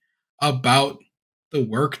enthusiastically about the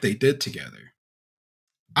work they did together.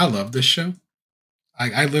 I love this show.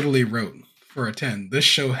 I literally wrote for a 10. This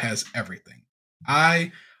show has everything.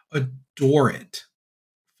 I adore it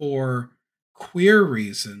for queer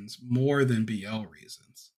reasons more than BL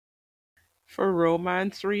reasons. For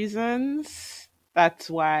romance reasons,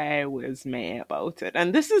 that's why I was mad about it.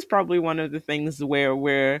 And this is probably one of the things where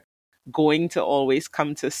we're going to always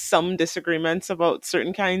come to some disagreements about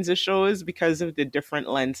certain kinds of shows because of the different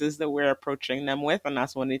lenses that we're approaching them with. And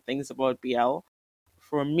that's one of the things about BL.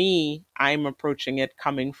 For me, I'm approaching it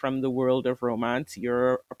coming from the world of romance.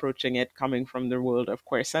 You're approaching it coming from the world of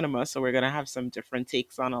queer cinema. So we're going to have some different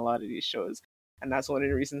takes on a lot of these shows. And that's one of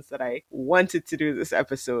the reasons that I wanted to do this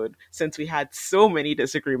episode since we had so many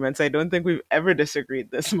disagreements. I don't think we've ever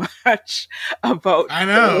disagreed this much about I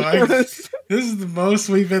know. This is the most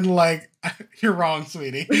we've been like, you're wrong,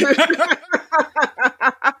 sweetie.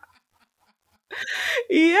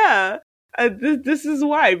 Yeah. This is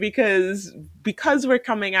why because we're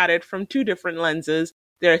coming at it from two different lenses.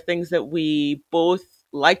 There are things that we both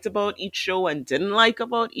liked about each show and didn't like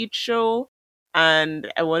about each show,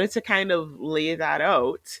 and I wanted to kind of lay that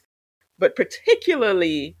out, but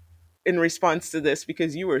particularly in response to this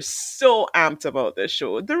because you were so amped about this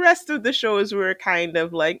show. The rest of the shows were kind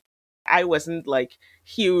of like, I wasn't like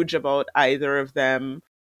huge about either of them,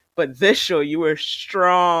 but this show, you were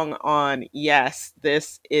strong on, yes,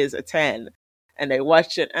 this is a 10. And I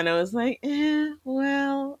watched it and I was like,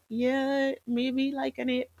 well, yeah, maybe like an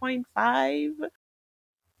 8.5.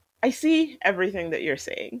 I see everything that you're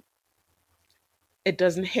saying. It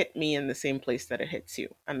doesn't hit me in the same place that it hits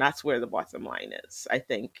you. And that's where the bottom line is, I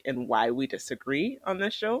think, and why we disagree on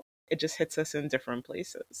this show. It just hits us in different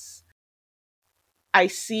places. I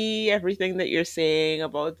see everything that you're saying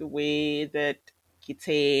about the way that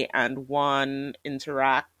Kite and Juan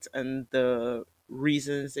interact and the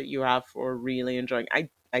reasons that you have for really enjoying.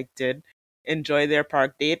 I did enjoy their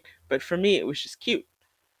park date, but for me it was just cute.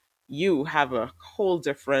 You have a whole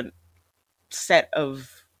different set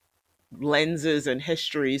of lenses and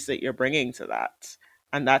histories that you're bringing to that.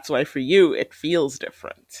 And that's why for you it feels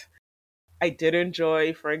different. I did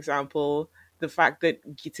enjoy, for example, the fact that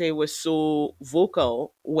Gite was so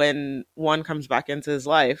vocal when Juan comes back into his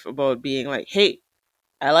life about being like, hey,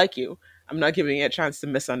 I like you. I'm not giving you a chance to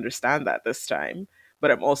misunderstand that this time.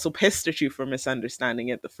 But I'm also pissed at you for misunderstanding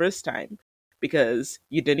it the first time because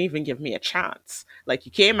you didn't even give me a chance. Like,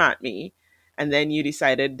 you came at me and then you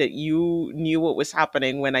decided that you knew what was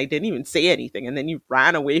happening when I didn't even say anything. And then you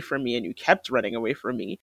ran away from me and you kept running away from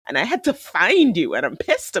me. And I had to find you. And I'm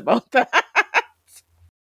pissed about that.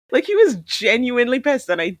 Like, he was genuinely pissed.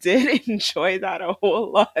 And I did enjoy that a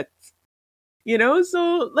whole lot. You know,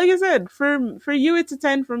 so like I said, for you it's a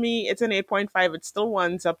 10, for me it's an 8.5. It still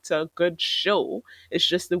winds up to a good show. It's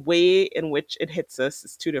just the way in which it hits us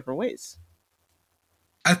is two different ways.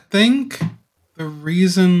 I think the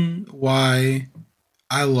reason why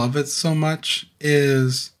I love it so much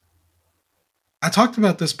is I talked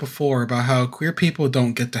about this before about how queer people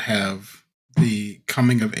don't get to have the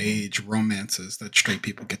coming of age romances that straight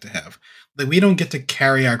people get to have. Like, we don't get to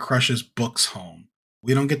carry our crushes' books home.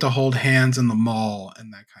 We don't get to hold hands in the mall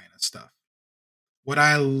and that kind of stuff. What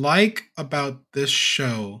I like about this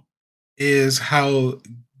show is how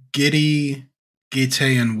giddy Gite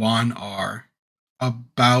and Juan are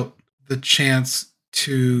about the chance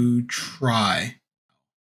to try.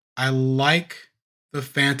 I like the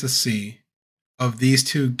fantasy of these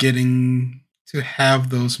two getting to have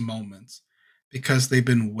those moments because they've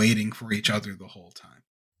been waiting for each other the whole time.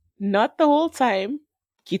 Not the whole time.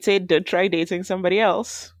 Kite did try dating somebody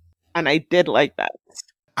else, and I did like that.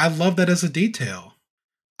 I love that as a detail.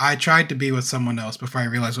 I tried to be with someone else before I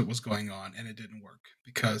realized what was going on, and it didn't work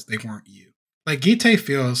because they weren't you. Like Gite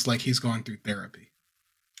feels like he's going through therapy.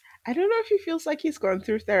 I don't know if he feels like he's gone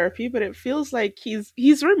through therapy, but it feels like he's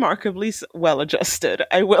remarkably well adjusted.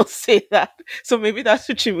 I will say that. So maybe that's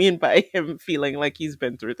what you mean by him feeling like he's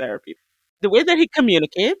been through therapy. The way that he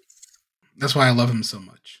communicates. That's why I love him so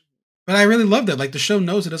much. But I really love that. Like the show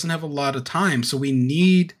knows it doesn't have a lot of time, so we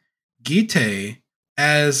need Gite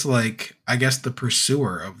as like I guess the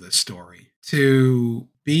pursuer of this story to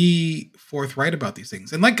be forthright about these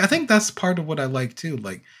things. And like I think that's part of what I like too.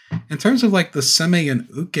 Like in terms of like the Seme and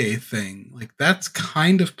Uke thing, like that's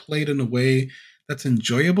kind of played in a way that's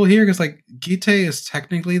enjoyable here because like Gite is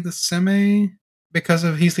technically the Seme because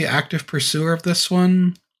of he's the active pursuer of this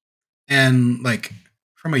one. And like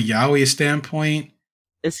from a Yaoi standpoint,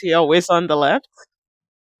 Is he always on the left?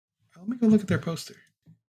 let me go look at their poster.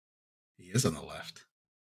 He is on the left.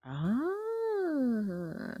 Ah.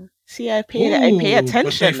 See, I pay Ooh, but they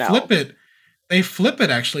attention now. flip it. They flip it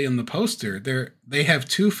actually in the poster. They have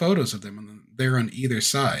two photos of them and they're on either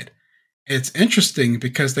side. It's interesting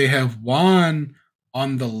because they have Juan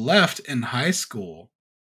on the left in high school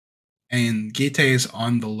and Gite is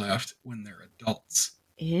on the left when they're adults.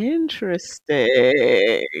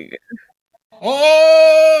 Interesting.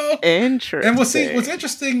 Oh, and what's Interesting.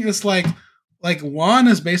 interesting is like Juan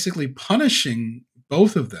is basically punishing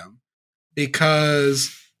both of them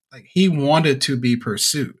because like he wanted to be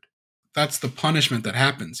pursued. That's the punishment that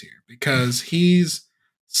happens here because he's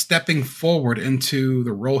stepping forward into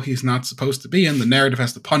the role he's not supposed to be in. The narrative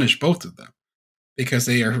has to punish both of them because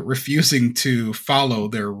they are refusing to follow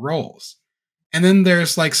their roles. And then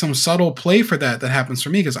there's like some subtle play for that happens for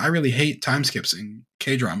me because I really hate time skips in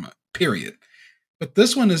K drama, period. But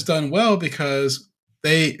this one is done well because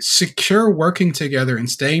they secure working together and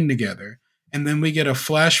staying together. And then we get a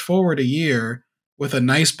flash forward a year with a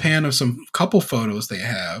nice pan of some couple photos they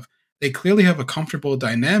have. They clearly have a comfortable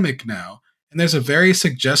dynamic now. And there's a very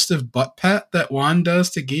suggestive butt pat that Juan does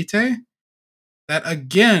to Gite that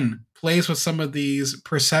again plays with some of these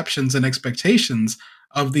perceptions and expectations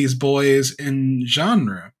of these boys in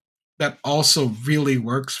genre that also really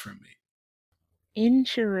works for me.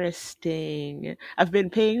 Interesting. I've been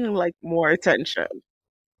paying like more attention.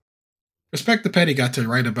 Respect the Petty got to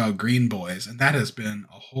write about Green Boys, and that has been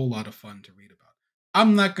a whole lot of fun to read about.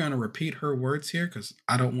 I'm not going to repeat her words here because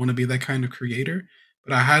I don't want to be that kind of creator,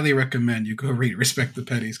 but I highly recommend you go read Respect the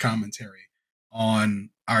Petty's commentary on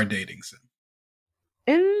our dating sim.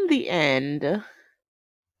 In the end,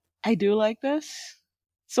 I do like this.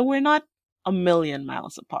 So we're not a million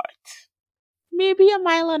miles apart. Maybe a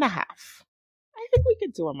mile and a half. I think we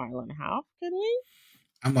could do a mile and a half, can we?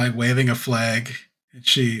 I'm like waving a flag, and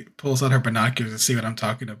she pulls out her binoculars to see what I'm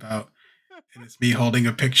talking about. And it's me holding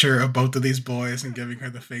a picture of both of these boys and giving her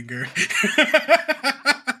the finger.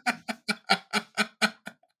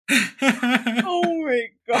 Oh my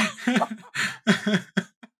god.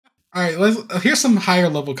 All right, here's some higher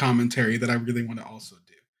level commentary that I really want to also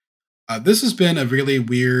do. This has been a really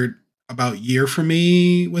weird about year for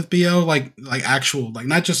me with BL, like actual, like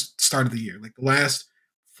not just start of the year, like the last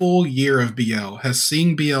full year of BL has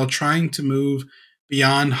seen BL trying to move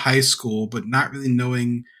beyond high school, but not really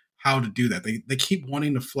knowing how to do that. They keep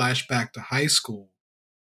wanting to flash back to high school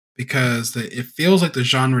because it feels like the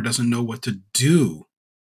genre doesn't know what to do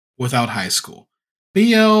without high school.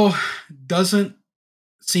 BL doesn't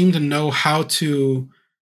seem to know how to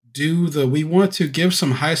do we want to give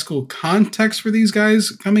some high school context for these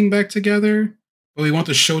guys coming back together, but we want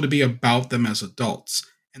the show to be about them as adults.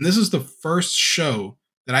 And this is the first show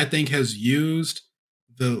that I think has used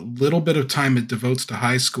the little bit of time it devotes to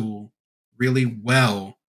high school really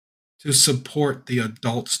well to support the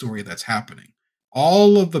adult story that's happening.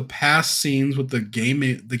 All of the past scenes with the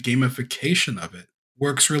gamification of it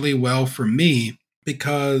works really well for me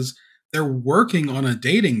because they're working on a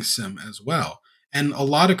dating sim as well. And a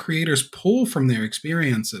lot of creators pull from their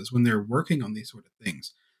experiences when they're working on these sort of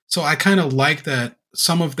things. So I kind of like that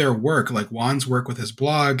some of their work, like Juan's work with his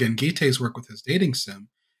blog and Gite's work with his dating sim,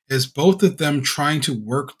 is both of them trying to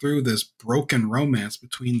work through this broken romance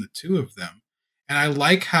between the two of them. And I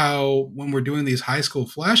like how when we're doing these high school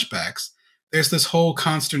flashbacks, there's this whole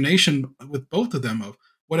consternation with both of them of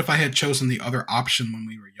what if I had chosen the other option when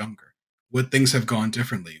we were younger? Would things have gone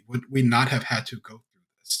differently? Would we not have had to go through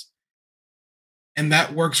this? And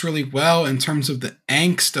that works really well in terms of the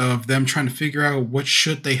angst of them trying to figure out what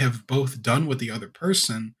should they have both done with the other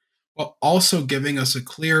person, while also giving us a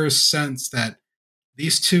clearer sense that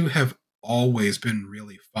these two have always been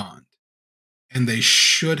really fond and they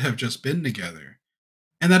should have just been together.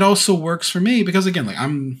 And that also works for me because, again, like,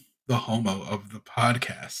 I'm the homo of the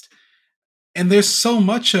podcast. And there's so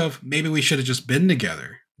much of maybe we should have just been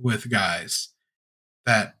together with guys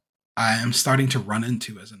that I am starting to run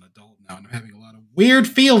into as an adult now. And I'm having a lot of weird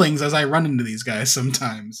feelings as I run into these guys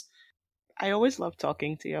sometimes. I always love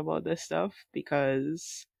talking to you about this stuff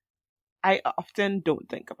because I often don't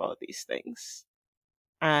think about these things.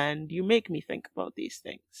 And you make me think about these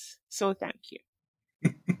things. So thank you.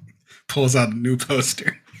 Pulls out a new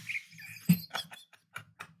poster.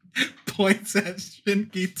 Points at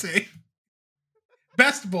Shinkite.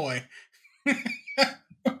 Best boy.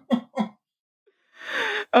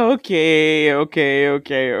 Okay.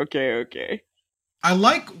 I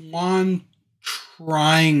like Juan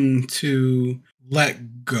trying to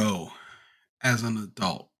let go as an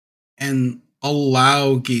adult and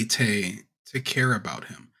allow Gite to care about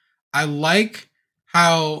him. I like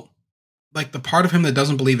how, like, the part of him that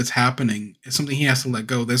doesn't believe it's happening is something he has to let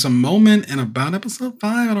go. There's a moment in about episode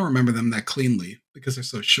 5, I don't remember them that cleanly because they're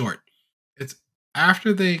so short. It's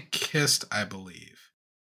after they kissed, I believe.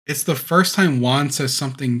 It's the first time Juan says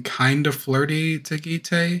something kind of flirty to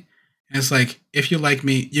Gite. And it's like, if you like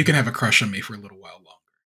me, you can have a crush on me for a little while longer.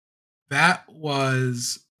 That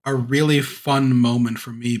was a really fun moment for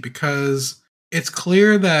me because it's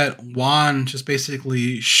clear that Juan just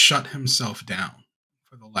basically shut himself down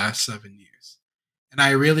for the last 7 years. And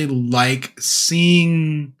I really like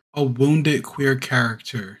seeing a wounded queer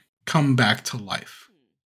character come back to life.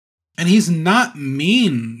 And he's not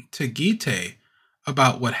mean to Gite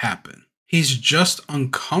about what happened. He's just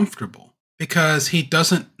uncomfortable because he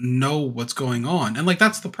doesn't know what's going on. And, like,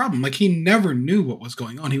 that's the problem. Like, he never knew what was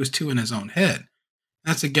going on. He was too in his own head.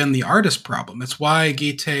 That's, again, the artist problem. That's why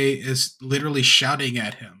Gite is literally shouting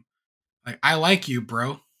at him, like, I like you,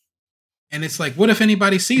 bro. And it's like, what if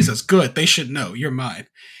anybody sees us? Good. They should know. You're mine.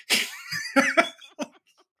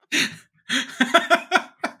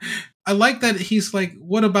 I like that he's like,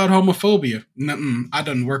 what about homophobia? I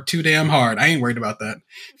done worked too damn hard. I ain't worried about that.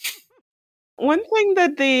 One thing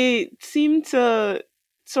that they seem to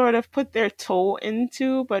sort of put their toe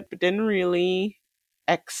into, but didn't really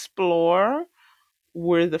explore,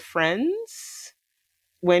 were the friends.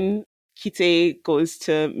 When Kite goes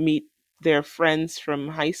to meet their friends from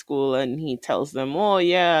high school and he tells them, oh,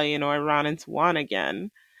 yeah, I ran into one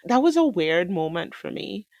again. That was a weird moment for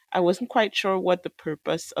me. I wasn't quite sure what the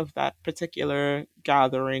purpose of that particular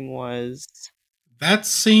gathering was. That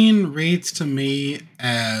scene reads to me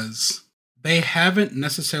as they haven't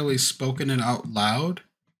necessarily spoken it out loud,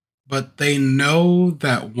 but they know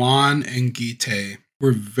that Juan and Gite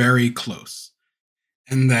were very close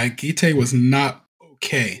and that Gite was not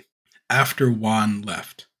okay after Juan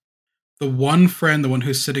left. The one friend, the one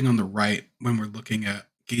who's sitting on the right when we're looking at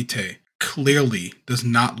Gite, clearly does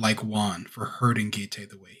not like Juan for hurting Gite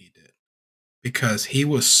the way he did because he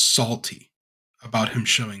was salty about him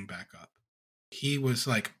showing back up. He was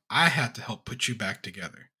like, I had to help put you back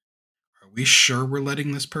together. Are we sure we're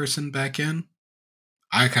letting this person back in?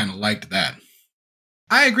 I kind of liked that.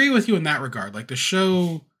 I agree with you in that regard. Like, the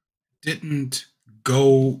show didn't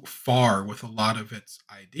go far with a lot of its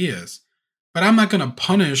ideas, but I'm not going to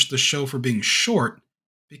punish the show for being short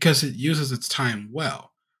because it uses its time well.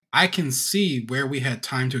 I can see where we had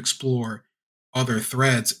time to explore other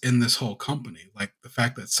threads in this whole company, like the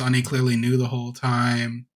fact that Sunny clearly knew the whole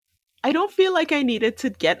time. I don't feel like I needed to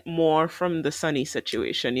get more from the Sunny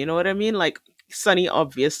situation. You know what I mean? Like, Sunny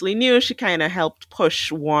obviously knew. She kind of helped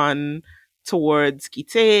push one towards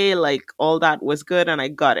Gite. Like, all that was good, and I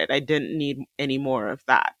got it. I didn't need any more of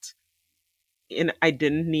that. And I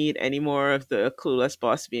didn't need any more of the clueless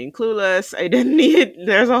boss being clueless. I didn't need.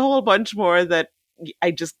 There's a whole bunch more that I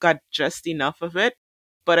just got just enough of it.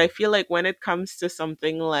 But I feel like when it comes to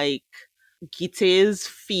something like Gite's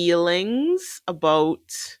feelings about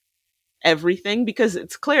everything, because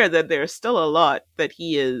it's clear that there's still a lot that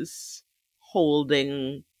he is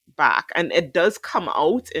holding back, and it does come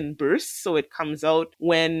out in bursts. So it comes out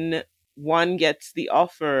when one gets the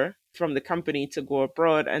offer from the company to go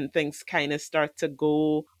abroad, and things kind of start to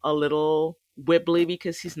go a little wibbly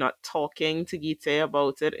because he's not talking to Gite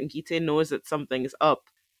about it, and Gite knows that something's up,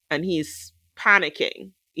 and he's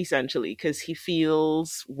panicking essentially because he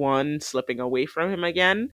feels one slipping away from him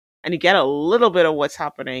again, and you get a little bit of what's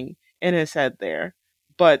happening in his head there.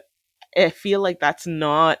 But I feel like that's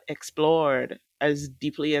not explored as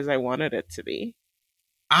deeply as I wanted it to be.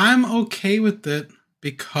 I'm okay with it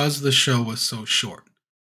because the show was so short.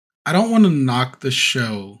 I don't want to knock the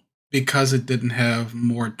show because it didn't have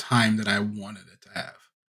more time than I wanted it to have.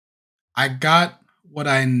 I got what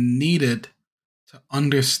I needed to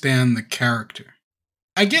understand the character.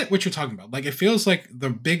 I get what you're talking about. Like, it feels like the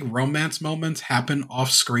big romance moments happen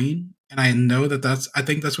off screen, and I know I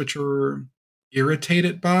think that's what you're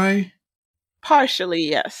irritated by. Partially,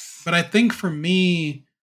 yes. But I think for me,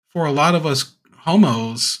 for a lot of us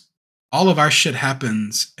homos, all of our shit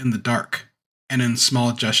happens in the dark and in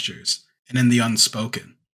small gestures and in the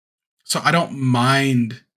unspoken. So I don't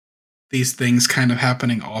mind these things kind of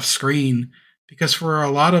happening off screen because for a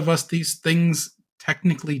lot of us, these things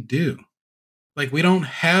technically do. Like, we don't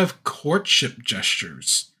have courtship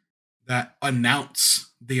gestures that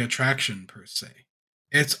announce the attraction per se.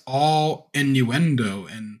 It's all innuendo,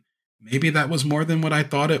 and maybe that was more than what I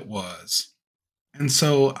thought it was. And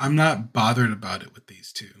so I'm not bothered about it with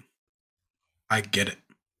these two. I get it.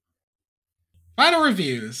 Final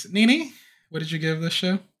reviews. Nini, what did you give this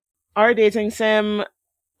show? Our dating sim,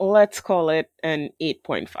 let's call it an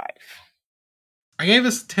 8.5. I gave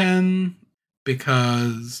this 10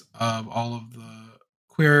 because of all of the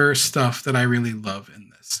queer stuff that I really love in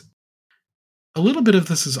this. A little bit of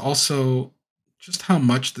this is also just how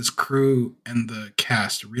much this crew and the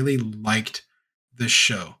cast really liked this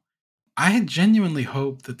show. I had genuinely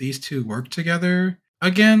hoped that these two work together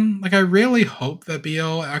again. Like, I really hope that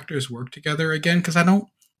BL actors work together again because I don't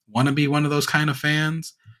want to be one of those kind of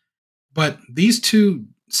fans. But these two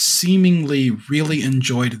seemingly really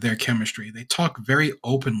enjoyed their chemistry. They talk very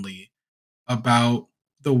openly about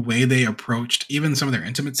the way they approached even some of their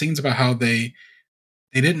intimate scenes, about how they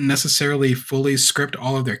didn't necessarily fully script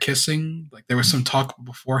all of their kissing. Like, there was some talk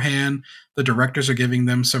beforehand. The directors are giving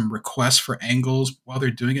them some requests for angles while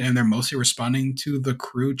they're doing it, and they're mostly responding to the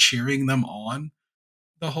crew cheering them on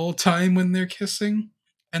the whole time when they're kissing.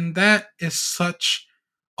 And that is such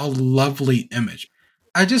a lovely image.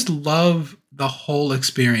 I just love the whole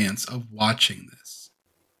experience of watching this.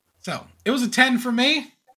 So, it was a 10 for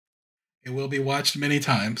me. It will be watched many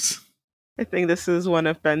times. I think this is one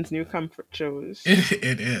of Ben's new comfort shows.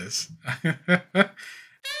 It is.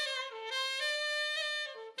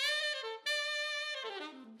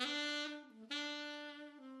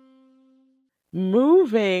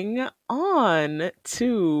 Moving on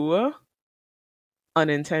to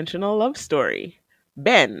Unintentional Love Story.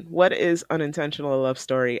 Ben, what is Unintentional Love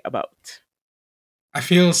Story about? I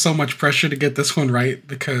feel so much pressure to get this one right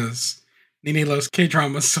because Nini loves K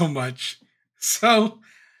drama so much. So,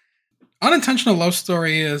 Unintentional Love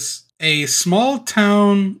Story is a small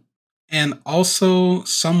town and also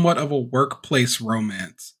somewhat of a workplace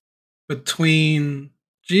romance between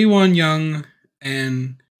Ji Won Young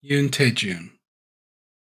and Yoon Tae Jun.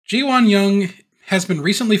 Ji Won Young has been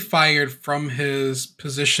recently fired from his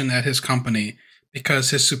position at his company because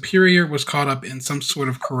his superior was caught up in some sort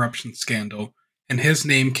of corruption scandal and his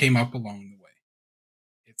name came up along the way.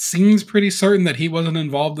 It seems pretty certain that he wasn't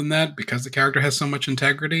involved in that because the character has so much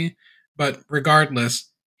integrity, but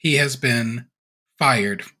regardless, he has been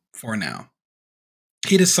fired for now.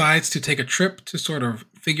 He decides to take a trip to sort of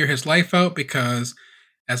figure his life out because,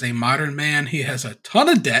 as a modern man, he has a ton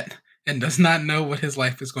of debt and does not know what his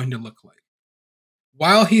life is going to look like.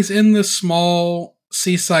 While he's in this small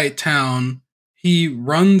seaside town, he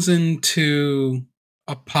runs into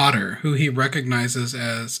a potter who he recognizes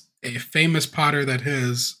as a famous potter that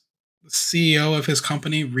his CEO of his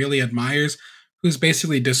company really admires, who's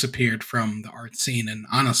basically disappeared from the art scene and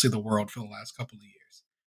honestly the world for the last couple of years.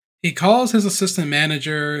 He calls his assistant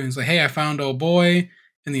manager and he's like, "Hey, I found old boy."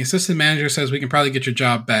 And the assistant manager says, "We can probably get your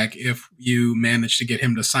job back if you manage to get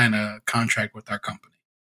him to sign a contract with our company."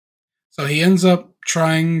 So he ends up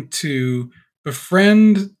trying to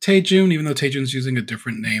befriend Taejun, even though Taejun's using a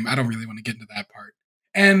different name. I don't really want to get into that part.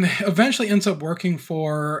 And eventually ends up working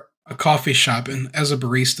for a coffee shop and as a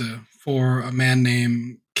barista for a man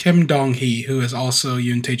named Kim Dong-hee, who is also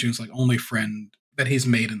Yoon Taejun's like only friend that he's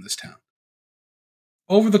made in this town.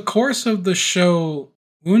 Over the course of the show,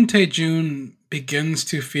 Yoon Taejun begins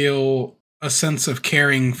to feel a sense of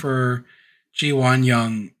caring for Ji Won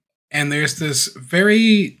Young, and there's this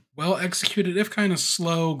very well executed, if kind of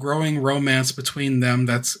slow, growing romance between them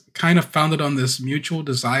that's kind of founded on this mutual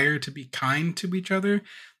desire to be kind to each other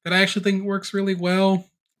that I actually think works really well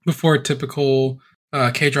before typical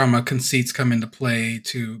K drama conceits come into play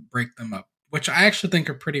to break them up, which I actually think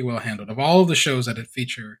are pretty well handled. Of all of the shows that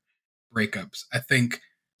feature breakups, I think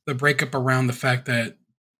the breakup around the fact that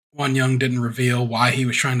Won Young didn't reveal why he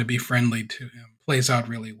was trying to be friendly to him plays out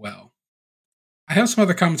really well. I have some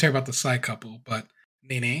other commentary about the side couple, but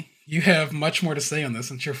Nene, you have much more to say on this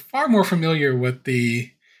since you're far more familiar with the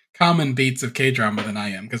common beats of K drama than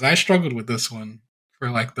I am, because I struggled with this one for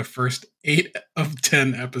like the first 8 of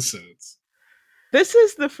 10 episodes. This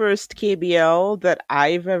is the first KBL that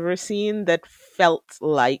I've ever seen that felt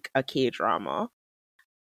like a K drama.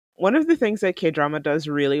 One of the things that K drama does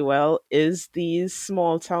really well is these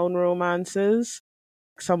small town romances.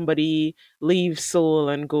 Somebody leaves Seoul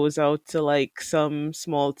and goes out to like some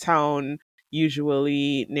small town,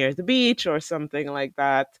 usually near the beach or something like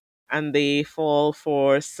that, and they fall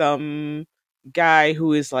for some guy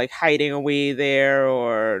who is like hiding away there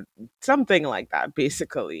or something like that,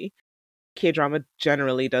 basically. K drama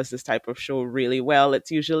generally does this type of show really well.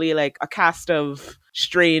 It's usually like a cast of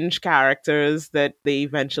strange characters that they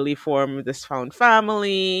eventually form this found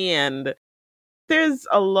family, and there's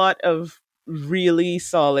a lot of really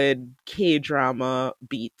solid K drama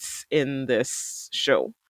beats in this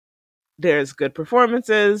show. There's good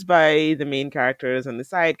performances by the main characters and the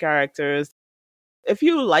side characters. If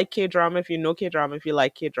you like K drama, if you know K drama, if you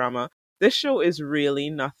like K drama, this show is really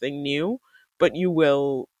nothing new, but you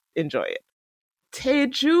will enjoy it.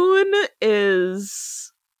 Taejun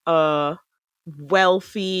is a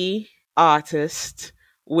wealthy artist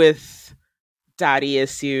with daddy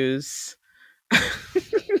issues,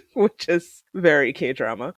 which is very K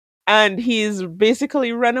drama. And he's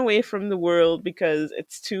basically run away from the world because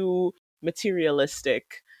it's too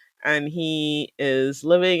materialistic. And he is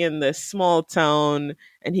living in this small town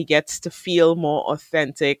and he gets to feel more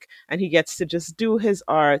authentic and he gets to just do his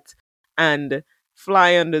art and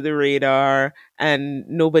fly under the radar, and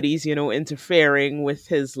nobody's, interfering with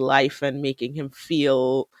his life and making him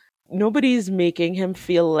feel nobody's making him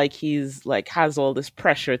feel like he's like has all this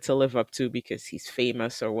pressure to live up to because he's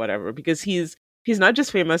famous or whatever, because he's not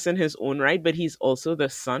just famous in his own right, but he's also the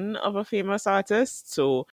son of a famous artist,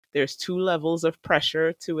 so there's two levels of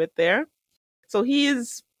pressure to it there. So he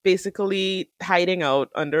is basically hiding out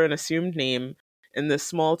under an assumed name in this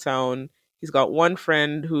small town. He's got one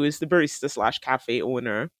friend who is the barista slash cafe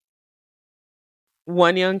owner.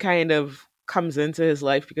 One Young kind of comes into his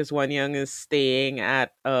life because One Young is staying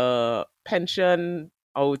at a pension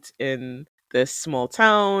out in this small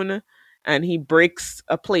town, and he breaks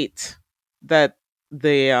a plate that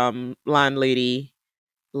the landlady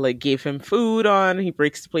like gave him food on. He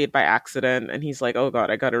breaks the plate by accident and he's like, "Oh god,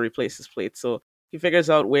 I got to replace this plate." So he figures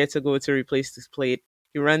out where to go to replace this plate.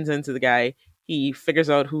 He runs into the guy. He figures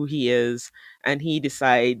out who he is and he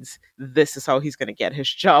decides this is how he's going to get his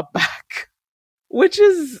job back, which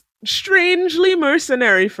is strangely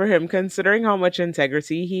mercenary for him considering how much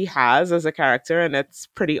integrity he has as a character, and it's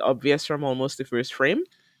pretty obvious from almost the first frame.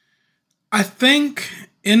 I think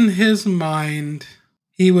in his mind,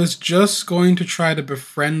 he was just going to try to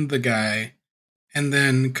befriend the guy and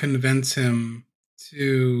then convince him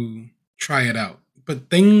to try it out. But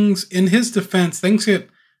things, in his defense, things get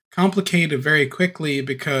complicated very quickly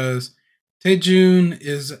because Taejun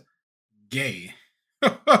is gay.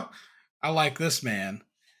 I like this man.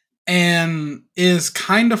 And is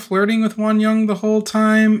kind of flirting with Won Young the whole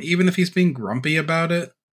time, even if he's being grumpy about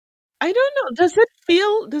it. I don't know.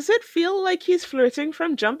 Does it feel like he's flirting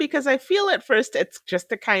from jump? Because I feel at first it's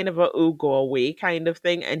just a kind of a oh go away kind of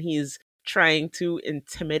thing, and he's trying to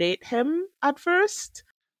intimidate him at first.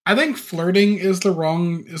 I think flirting is the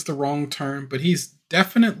wrong term, but he's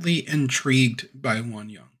definitely intrigued by Won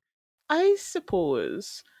Young. I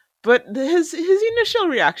suppose. But his initial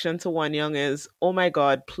reaction to One Young is, "Oh my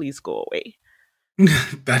god, please go away."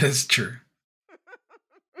 That is true.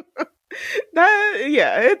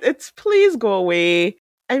 It's please go away.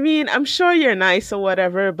 I mean, I'm sure you're nice or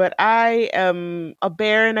whatever, but I am a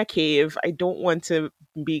bear in a cave. I don't want to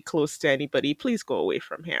be close to anybody. Please go away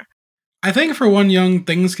from here. I think for Won Young,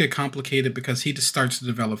 things get complicated because he just starts to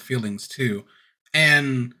develop feelings too.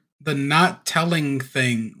 And the not telling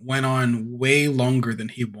thing went on way longer than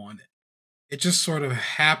he wanted. It just sort of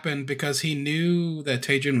happened because he knew that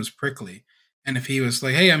Taejun was prickly. And if he was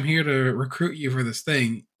like, hey, I'm here to recruit you for this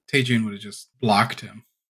thing, Taejun would have just blocked him.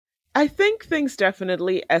 I think things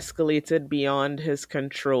definitely escalated beyond his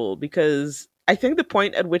control because I think the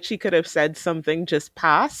point at which he could have said something just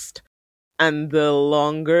passed. And the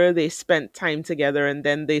longer they spent time together and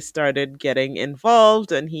then they started getting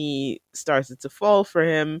involved and he started to fall for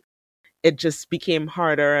him, it just became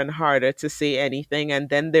harder and harder to say anything. And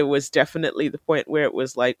then there was definitely the point where it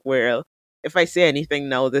was like, well, if I say anything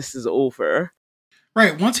now, this is over.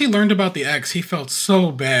 Right. Once he learned about the ex, he felt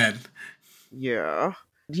so bad. Yeah.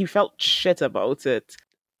 He felt shit about it.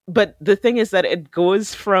 But the thing is that it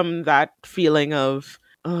goes from that feeling of,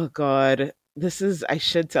 oh God, this is, I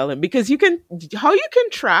should tell him, because how you can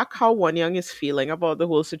track how One Young is feeling about the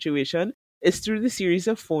whole situation is through the series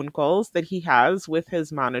of phone calls that he has with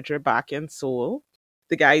his manager back in Seoul,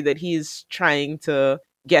 the guy that he's trying to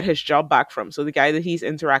get his job back from. So the guy that he's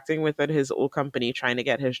interacting with at his old company trying to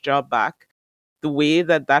get his job back. The way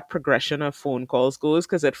that that progression of phone calls goes,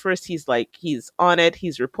 because at first he's on it,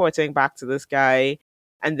 he's reporting back to this guy,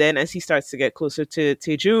 and then as he starts to get closer to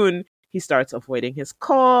Taejun, he starts avoiding his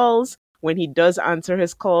calls. When he does answer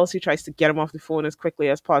his calls, he tries to get him off the phone as quickly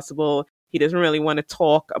as possible. He doesn't really want to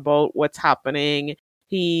talk about what's happening.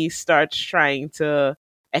 He starts trying to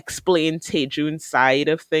explain Taejun's side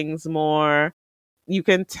of things more. You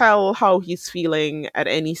can tell how he's feeling at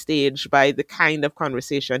any stage by the kind of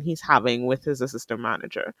conversation he's having with his assistant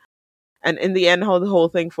manager. And in the end, how the whole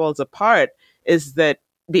thing falls apart is that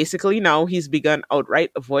basically now he's begun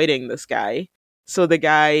outright avoiding this guy. So the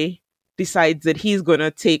guy decides that he's going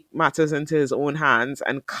to take matters into his own hands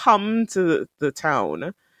and come to the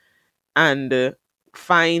town and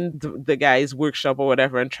find the guy's workshop or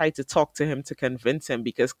whatever and try to talk to him to convince him,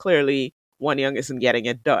 because clearly One Young isn't getting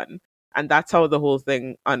it done. And that's how the whole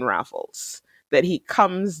thing unravels. That he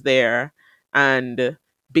comes there and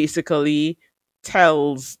basically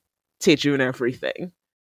tells Taejun everything.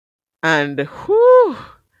 And whew,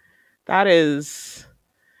 that is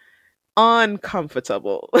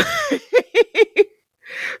uncomfortable.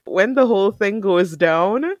 When the whole thing goes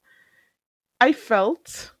down, I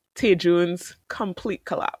felt Taejun's complete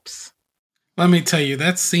collapse. Let me tell you,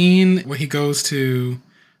 that scene where he goes to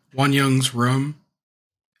Won Young's room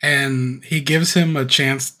and he gives him a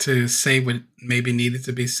chance to say what maybe needed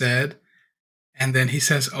to be said, and then he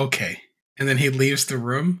says, okay. And then he leaves the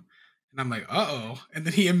room. And I'm like, uh-oh. And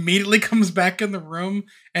then he immediately comes back in the room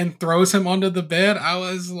and throws him onto the bed. I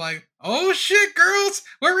was like, oh shit, girls,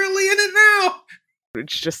 we're really in it now.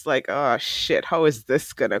 It's just like, oh shit, how is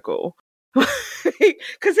this gonna go?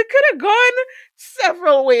 Because it could have gone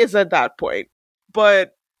several ways at that point.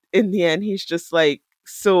 But in the end, he's just like,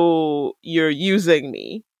 so you're using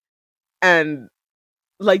me. And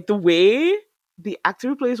like the way the actor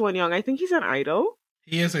who plays One Young, I think he's an idol.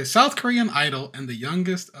 He is a South Korean idol and the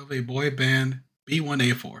youngest of a boy band,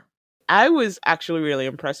 B1A4. I was actually really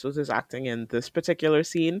impressed with his acting in this particular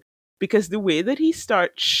scene, because the way that he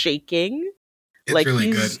starts shaking, It's like really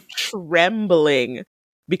he's good. trembling,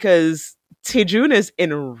 because Taejun is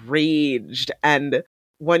enraged and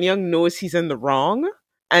One Young knows he's in the wrong,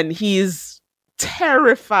 and he's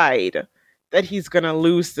terrified that he's gonna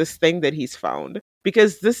lose this thing that he's found.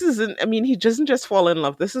 Because this isn't, I mean, he doesn't just fall in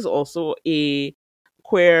love. This is also a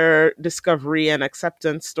queer discovery and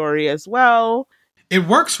acceptance story as well. It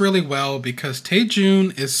works really well because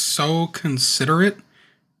Taejun is so considerate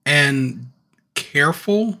and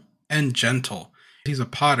careful and gentle. He's a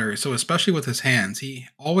potter, so especially with his hands, he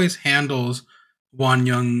always handles Wan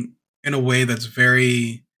Young in a way that's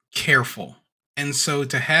very careful. And so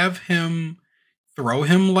to have him throw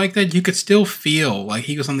him like that, you could still feel like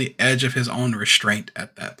he was on the edge of his own restraint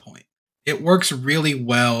at that point. It works really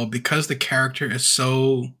well because the character is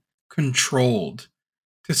so controlled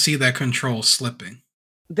to see that control slipping.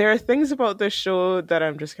 There are things about this show that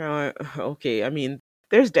I'm just kind of like, okay. I mean,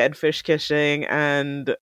 there's dead fish kissing,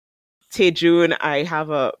 and Taejun, I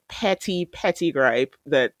have a petty gripe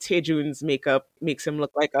that Taejun's makeup makes him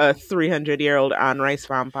look like a 300-year-old Anne Rice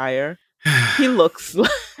vampire. He looks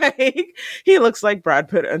like he looks like Brad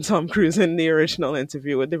Pitt and Tom Cruise in the original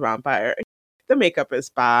Interview with the Vampire. The makeup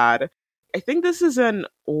is bad. I think this is an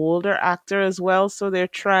older actor as well, so they're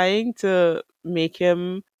trying to make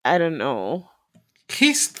him, I don't know.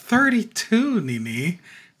 He's 32, Nini.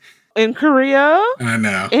 In Korea, I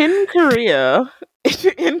know. in Korea,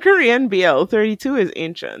 in Korean BL, 32 is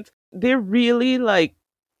ancient. They really like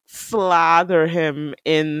slather him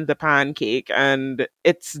in the pancake, and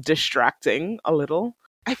it's distracting a little.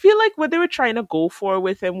 I feel like what they were trying to go for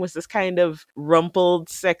with him was this kind of rumpled,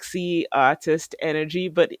 sexy artist energy,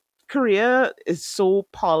 but Korea is so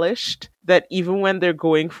polished that even when they're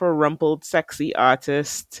going for rumpled, sexy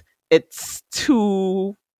artist, it's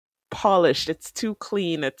too polished, it's too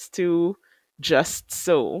clean, it's too just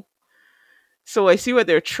so. So I see what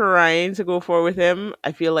they're trying to go for with him.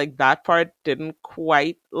 I feel like that part didn't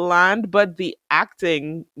quite land, but the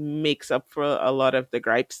acting makes up for a lot of the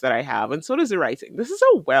gripes that I have, and so does the writing. This is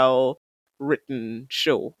a well written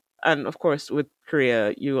show. And of course, with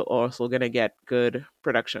Korea, you're also going to get good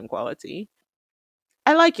production quality.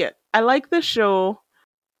 I like it. I like the show.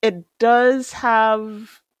 It does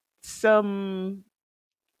have some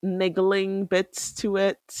niggling bits to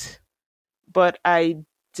it, but I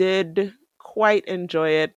did quite enjoy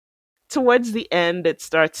it. towards the end it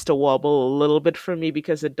starts to wobble a little bit for me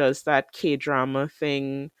because it does that K drama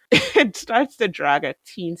thing. It starts to drag a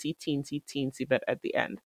teensy bit at the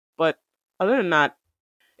end. But other than that,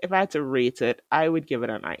 if I had to rate it, I would give it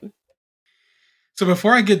a 9. So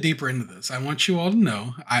before I get deeper into this, I want you all to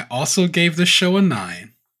know I also gave this show a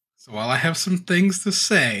 9. So while I have some things to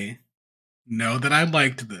say, know that I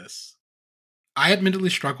liked this. I admittedly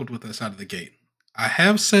struggled with this out of the gate. I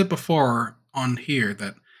have said before on here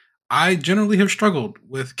that I generally have struggled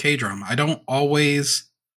with K drama. I don't always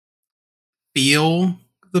feel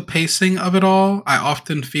the pacing of it all. I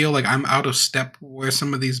often feel like I'm out of step where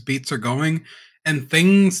some of these beats are going, and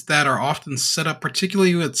things that are often set up,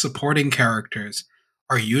 particularly with supporting characters,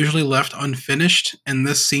 are usually left unfinished, and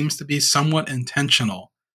this seems to be somewhat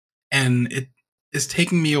intentional. And it is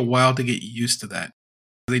taking me a while to get used to that.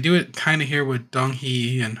 They do it kind of here with Dong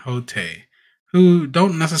Hee and Hote, who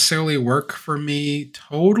don't necessarily work for me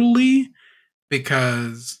totally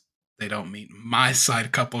because they don't meet my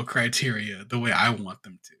side couple criteria the way I want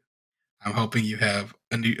them to. I'm hoping you have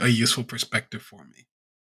a useful perspective for me.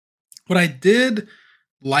 What I did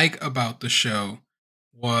like about the show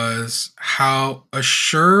was how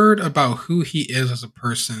assured about who he is as a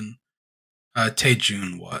person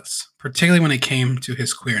Taejun was, particularly when it came to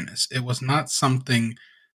his queerness. It was not something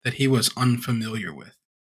that he was unfamiliar with.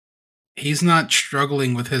 He's not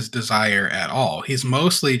struggling with his desire at all. He's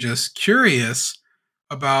mostly just curious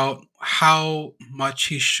about how much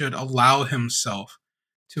he should allow himself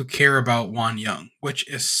to care about Wan Young, which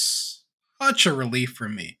is such a relief for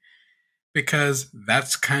me because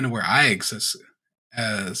that's kind of where I exist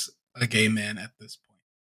as a gay man at this point.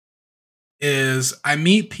 Is I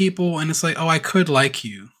meet people and it's like, oh, I could like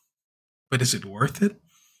you, but is it worth it?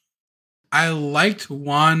 I liked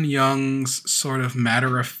Wan Young's sort of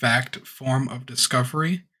matter of fact form of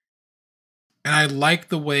discovery, and I like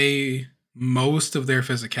the way most of their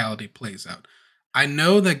physicality plays out. I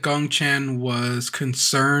know that Gong Chan was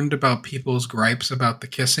concerned about people's gripes about the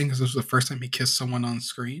kissing because this was the first time he kissed someone on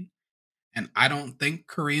screen. And I don't think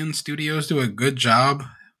Korean studios do a good job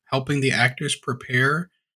helping the actors prepare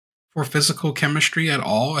for physical chemistry at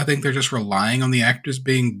all. I think they're just relying on the actors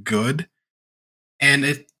being good. And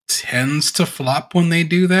it tends to flop when they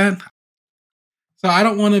do that. So I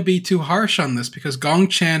don't want to be too harsh on this because Gong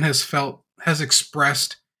Chan has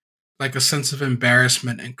expressed like a sense of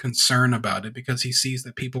embarrassment and concern about it because he sees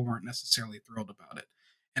that people weren't necessarily thrilled about it.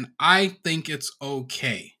 And I think it's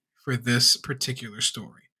okay for this particular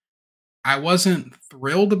story. I wasn't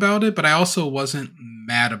thrilled about it, but I also wasn't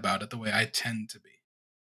mad about it the way I tend to be.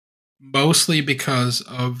 Mostly because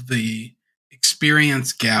of the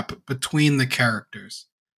experience gap between the characters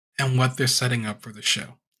and what they're setting up for the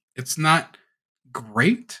show. It's not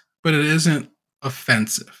great, but it isn't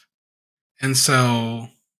offensive. And so,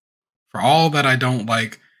 for all that I don't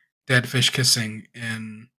like dead fish kissing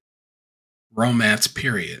in romance,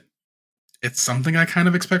 period, it's something I kind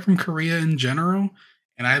of expect from Korea in general,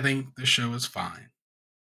 and I think the show is fine.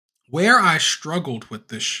 Where I struggled with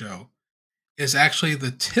this show is actually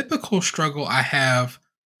the typical struggle I have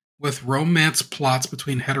with romance plots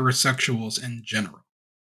between heterosexuals in general.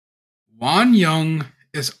 Wan Young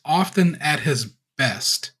is often at his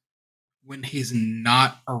best when he's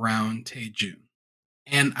not around Taejun.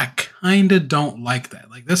 And I kind of don't like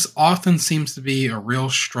that. Like, this often seems to be a real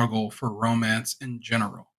struggle for romance in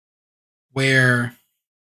general, where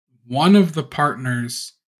one of the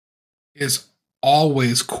partners is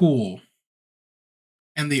always cool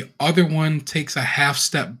and the other one takes a half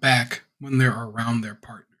step back when they're around their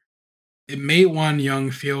partner. It made Wan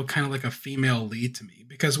Young feel kind of like a female lead to me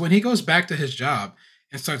because when he goes back to his job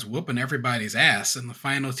and starts whooping everybody's ass in the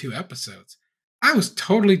final 2 episodes, I was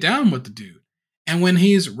totally down with the dude. And when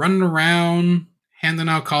he's running around handing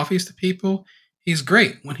out coffees to people, he's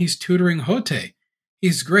great. When he's tutoring Hote,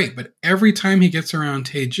 he's great. But every time he gets around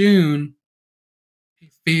Taejun, he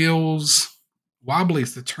feels wobbly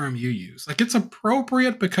is the term you use. Like, it's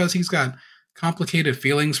appropriate because he's got complicated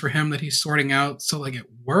feelings for him that he's sorting out. So like it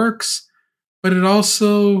works, but it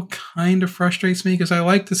also kind of frustrates me because I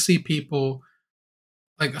like to see people,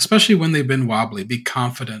 like especially when they've been wobbly, be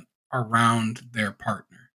confident around their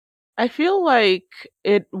partner. I feel like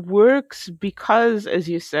it works because, as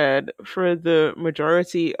you said, for the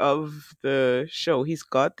majority of the show, he's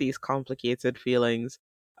got these complicated feelings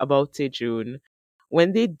about Sejun.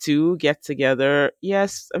 When they do get together,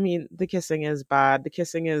 yes, I mean, the kissing is bad. The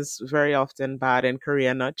kissing is very often bad in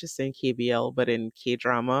Korea, not just in KBL, but in K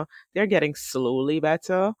drama. They're getting slowly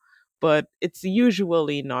better, but it's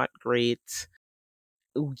usually not great.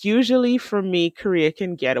 Usually for me, Korea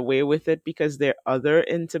can get away with it because their other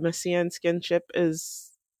intimacy and skinship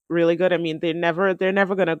is really good. I mean, they're never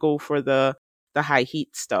gonna go for the high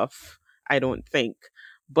heat stuff, I don't think.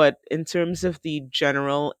 But in terms of the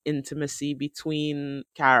general intimacy between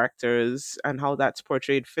characters and how that's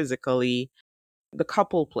portrayed physically, the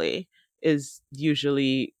couple play is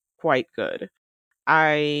usually quite good.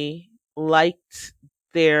 I liked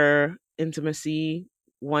their intimacy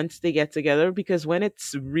once they get together, because when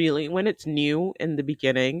it's new in the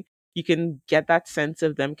beginning, you can get that sense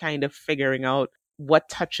of them kind of figuring out what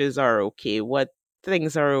touches are okay, what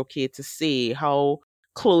things are okay to say, how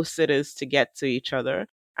close it is to get to each other.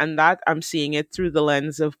 And that I'm seeing it through the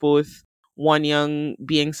lens of both One Young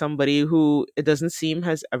being somebody who it doesn't seem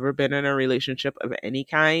has ever been in a relationship of any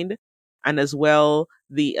kind, and as well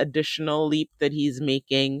the additional leap that he's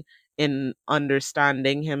making in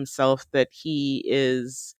understanding himself that he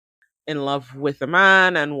is in love with a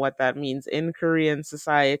man and what that means in Korean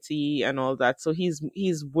society and all that. So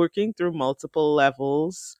he's working through multiple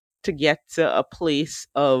levels to get to a place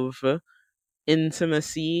of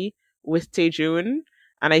intimacy with Taejun.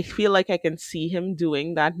 And I feel like I can see him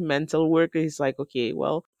doing that mental work. He's like, okay,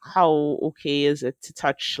 well, how okay is it to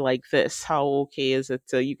touch like this? How okay is it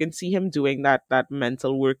to? You can see him doing that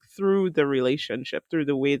mental work through the relationship, through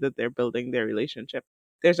the way that they're building their relationship.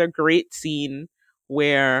 There's a great scene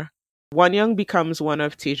where One Young becomes one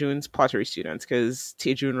of Taejun's pottery students, because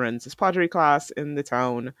Taejun runs his pottery class in the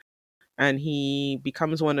town, and he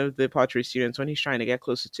becomes one of the pottery students when he's trying to get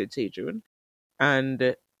closer to Taejun.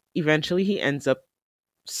 And eventually he ends up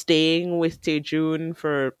staying with Taejun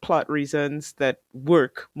for plot reasons that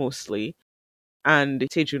work mostly. And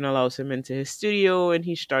Taejun allows him into his studio and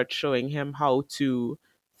he starts showing him how to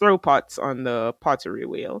throw pots on the pottery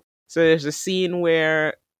wheel. So there's a scene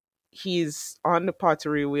where he's on the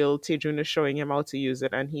pottery wheel, Taejun is showing him how to use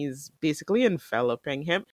it, and he's basically enveloping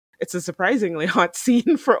him. It's a surprisingly hot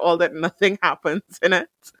scene for all that nothing happens in it.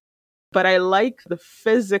 But I like the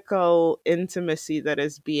physical intimacy that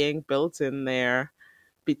is being built in there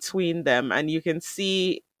between them. And you can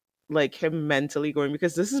see like him mentally going,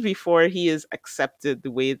 because this is before he is accepted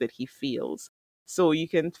the way that he feels. So you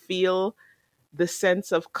can feel the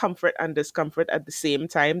sense of comfort and discomfort at the same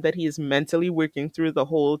time that he is mentally working through the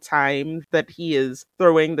whole time that he is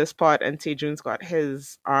throwing this pot, and Taejun's got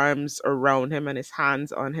his arms around him and his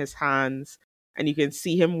hands on his hands, and you can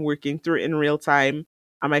see him working through in real time.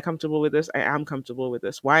 Am I comfortable with this? I am comfortable with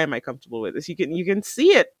this. Why am I comfortable with this? You can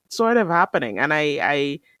see it sort of happening, and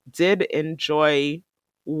I did enjoy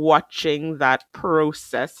watching that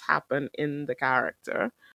process happen in the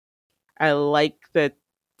character. I like that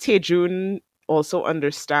Taejun also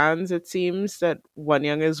understands, it seems, that One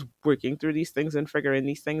Young is working through these things and figuring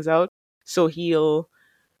these things out. So he'll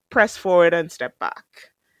press forward and step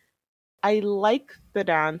back. I like the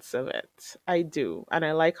dance of it. I do. And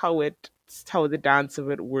I like how the dance of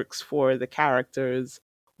it works for the characters,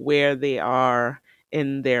 where they are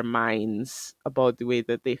in their minds about the way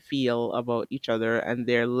that they feel about each other and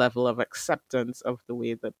their level of acceptance of the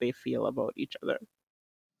way that they feel about each other.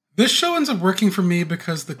 This show ends up working for me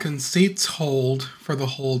because the conceits hold for the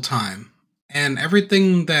whole time. And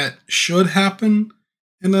everything that should happen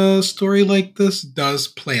in a story like this does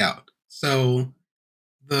play out. So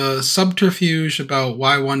the subterfuge about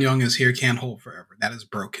why One Young is here can't hold forever. That is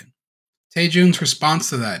broken. Taejun's response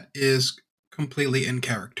to that is completely in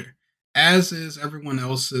character, as is everyone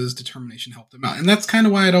else's determination to help them out. And that's kind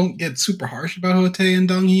of why I don't get super harsh about Hote and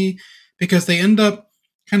Donghee, because they end up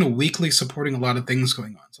kind of weakly supporting a lot of things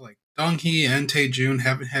going on. So like Donghee and Taejun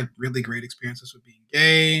haven't had really great experiences with being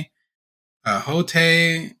gay.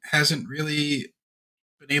 Hote hasn't really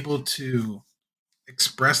been able to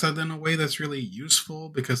express that in a way that's really useful,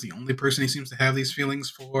 because the only person he seems to have these feelings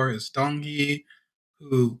for is Donghee,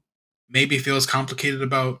 who maybe feels complicated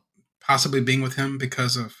about possibly being with him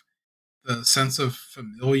because of the sense of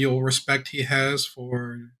familial respect he has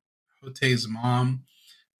for Hote's mom.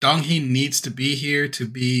 Donghee needs to be here to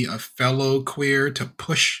be a fellow queer, to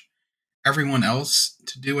push everyone else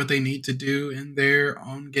to do what they need to do in their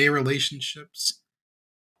own gay relationships.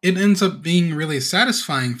 It ends up being really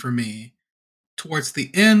satisfying for me towards the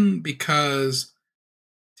end, because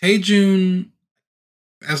Taejun,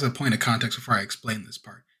 as a point of context before I explain this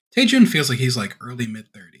part, Taejun feels like he's like early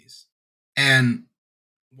mid 30s, and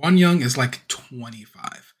One Young is like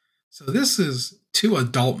 25. So this is two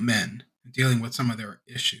adult men dealing with some of their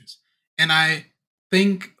issues. And I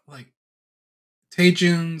think like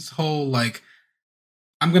Taejun's whole like,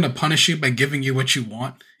 I'm gonna punish you by giving you what you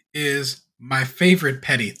want, is my favorite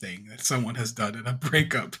petty thing that someone has done in a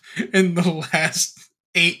breakup in the last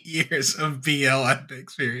 8 years of BL I've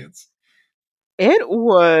experienced. It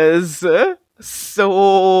was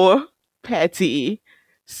so petty.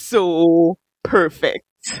 so perfect.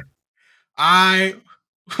 I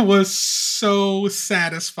was so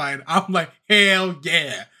satisfied. I'm like, hell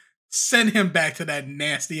yeah. Send him back to that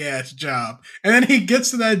nasty ass job. And then he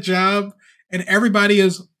gets to that job and everybody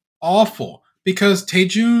is awful because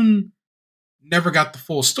Taejun never got the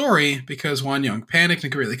full story because Wan Young panicked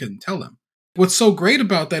and really couldn't tell him. What's so great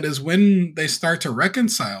about that is when they start to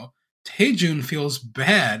reconcile, Taejun feels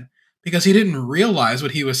bad because he didn't realize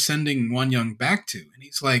what he was sending Wan Young back to. And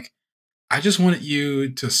he's like, I just wanted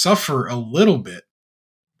you to suffer a little bit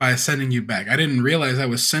by sending you back. I didn't realize I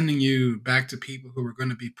was sending you back to people who were going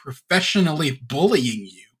to be professionally bullying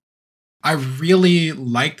you. I really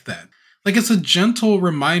liked that. Like, it's a gentle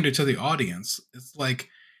reminder to the audience. It's like,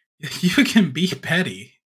 you can be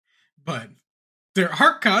petty, but there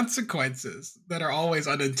are consequences that are always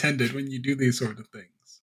unintended when you do these sort of things.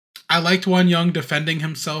 I liked Wan Young defending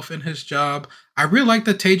himself in his job. I really liked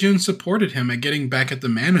that Taejun supported him at getting back at the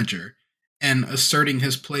manager and asserting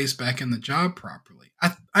his place back in the job properly.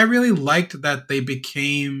 I really liked that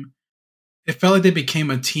it felt like they became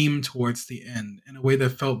a team towards the end in a way that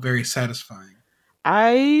felt very satisfying.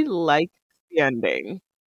 I liked the ending.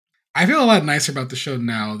 I feel a lot nicer about the show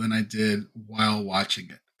now than I did while watching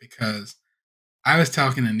it because I was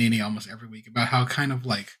talking to Nini almost every week about how kind of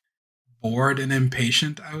like bored and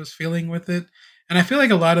impatient I was feeling with it. And I feel like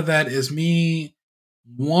a lot of that is me,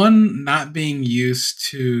 one, not being used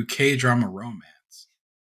to K drama romance,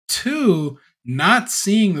 two, not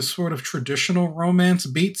seeing the sort of traditional romance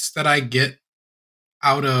beats that I get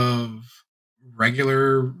out of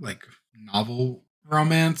regular, like, novel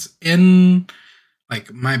romance in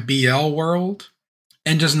like my BL world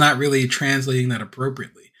and just not really translating that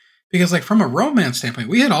appropriately. Because, like, from a romance standpoint,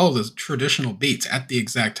 we had all of the traditional beats at the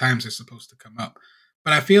exact times they're supposed to come up.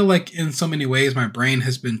 But I feel like in so many ways, my brain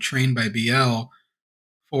has been trained by BL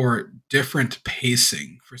for different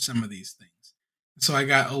pacing for some of these things. So I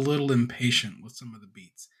got a little impatient with some of the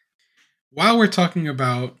beats. While we're talking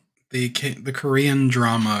about the Korean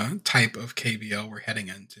drama type of KBL we're heading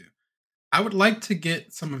into, I would like to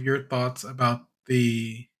get some of your thoughts about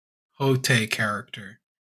the Hote character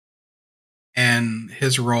and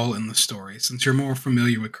his role in the story, since you're more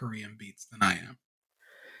familiar with Korean beats than I am.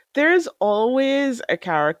 There's always a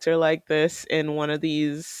character like this in one of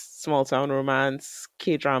these small town romance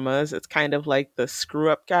K dramas. It's kind of like the screw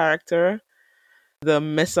up character, the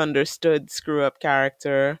misunderstood screw up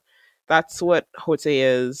character. That's what Hote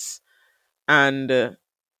is. And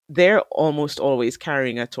they're almost always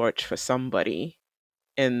carrying a torch for somebody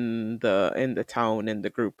in the town, in the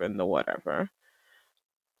group, in the whatever.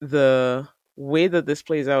 The way that this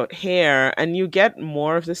plays out here, and you get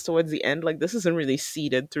more of this towards the end, like this isn't really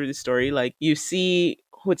seeded through the story. Like you see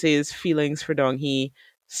Hote's feelings for Dong-hee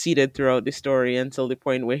seeded throughout the story until the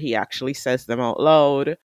point where he actually says them out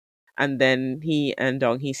loud. And then he and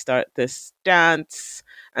Dong-hee start this dance.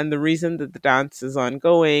 And the reason that the dance is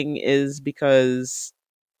ongoing is because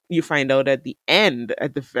you find out at the end,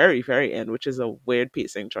 at the very, very end, which is a weird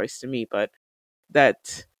pacing choice to me, but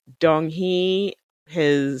that Dong-hee,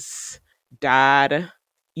 his dad,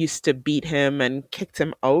 used to beat him and kicked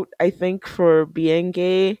him out, I think, for being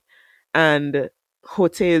gay. And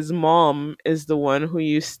Hote's mom is the one who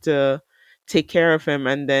used to take care of him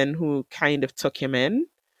and then who kind of took him in.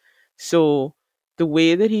 So the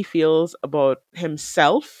way that he feels about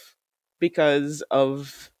himself because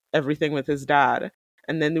of everything with his dad,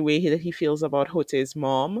 and then the way that he feels about Hote's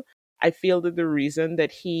mom, I feel that the reason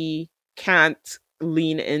that he can't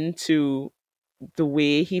lean into the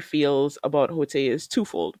way he feels about Hote is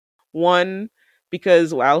twofold. One,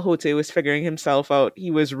 because while Hote was figuring himself out, he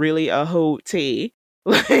was really a Hote.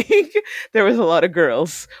 Like there was a lot of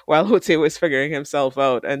girls while Hote was figuring himself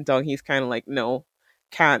out, and Dong-hee's kind of like, no,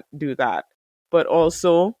 can't do that. But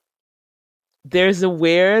also, there's a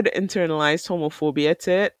weird internalized homophobia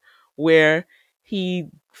to it where he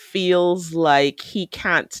feels like he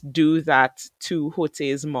can't do that to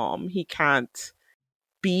Hote's mom. He can't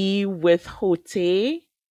be with Hote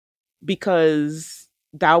because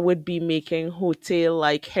that would be making Hote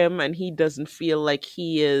like him, and he doesn't feel like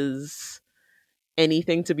he is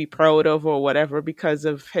anything to be proud of or whatever because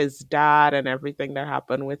of his dad and everything that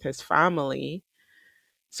happened with his family.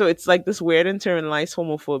 So it's like this weird internalized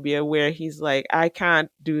homophobia where he's like, I can't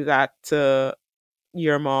do that to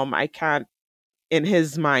your mom. I can't, in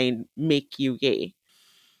his mind, make you gay.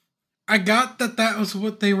 I got that that was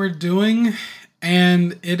what they were doing,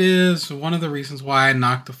 and it is one of the reasons why I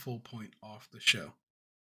knocked the full point off the show.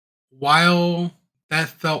 While that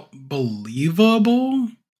felt believable,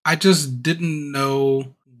 I just didn't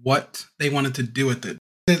know what they wanted to do with it.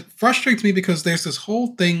 It frustrates me because there's this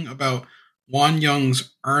whole thing about Wan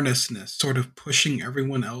Young's earnestness, sort of pushing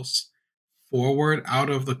everyone else forward out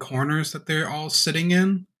of the corners that they're all sitting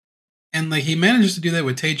in. And like he manages to do that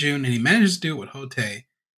with Taejun and he manages to do it with Hote,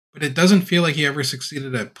 but it doesn't feel like he ever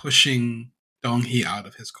succeeded at pushing Dong Hee out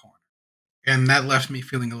of his corner. And that left me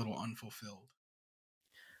feeling a little unfulfilled.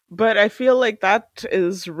 But I feel like that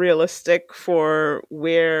is realistic for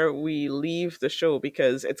where we leave the show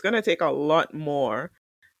because it's going to take a lot more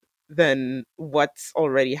than what's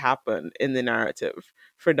already happened in the narrative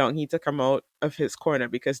for Dong Hee to come out of his corner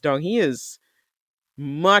because Dong Hee is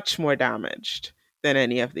much more damaged than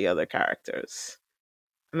any of the other characters.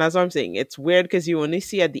 And that's what I'm saying. It's weird because you only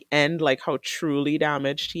see at the end like how truly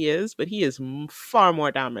damaged he is, but he is far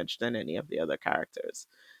more damaged than any of the other characters.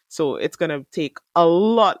 So it's going to take a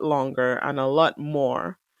lot longer and a lot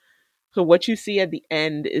more. So what you see at the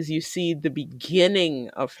end is you see the beginning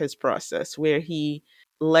of his process where he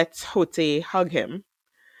lets Hote hug him.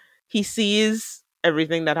 He sees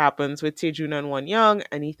everything that happens with Taejun and Won Young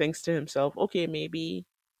and he thinks to himself, okay, maybe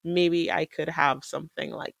I could have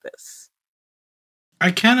something like this.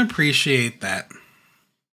 I can appreciate that.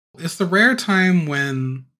 It's the rare time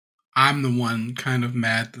when I'm the one kind of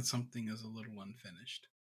mad that something is a little unfinished.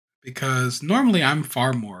 Because normally I'm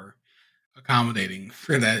far more accommodating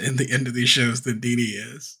for that in the end of these shows than Dee Dee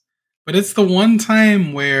is. But it's the one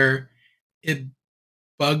time where it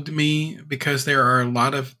bugged me because there are a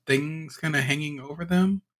lot of things kind of hanging over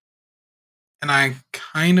them. And I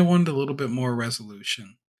kind of wanted a little bit more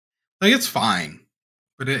resolution. Like, it's fine,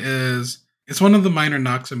 but it's one of the minor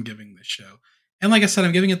knocks I'm giving this show. And like I said,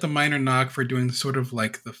 I'm giving it the minor knock for doing sort of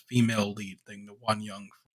like the female lead thing, the Wan Young,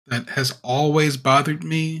 that has always bothered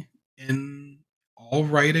me in all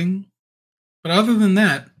writing. But other than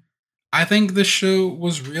that, I think this show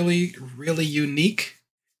was really, really unique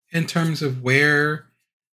in terms of where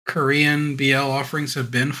Korean BL offerings have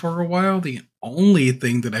been for a while. The only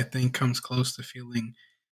thing that I think comes close to feeling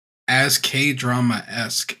as K drama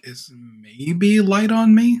esque is maybe Light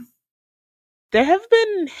on Me. There have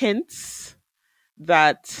been hints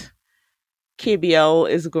that KBL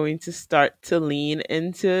is going to start to lean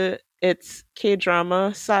into its K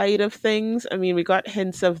drama side of things. I mean, we got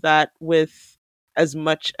hints of that with As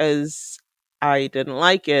Much as I Didn't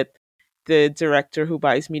Like It, the director who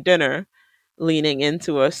buys me dinner, leaning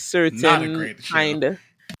into a Not a certain great show. kind of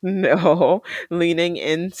no, leaning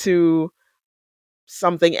into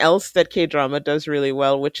something else that K drama does really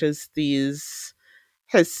well, which is these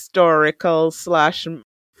historical slash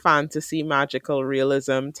fantasy magical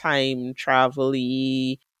realism time travel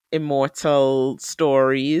immortal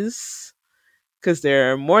stories because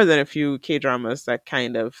there are more than a few K dramas that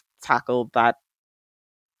kind of tackle that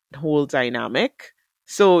whole dynamic.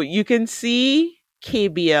 So you can see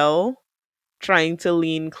KBL trying to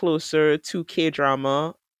lean closer to K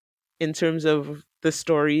drama in terms of the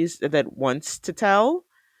stories that it wants to tell.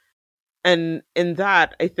 And in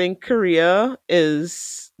that, I think Korea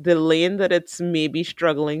is the lane that it's maybe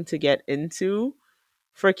struggling to get into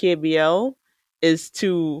for KBL is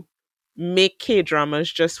to make K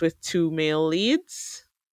dramas just with two male leads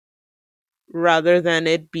rather than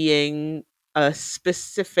it being a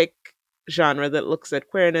specific genre that looks at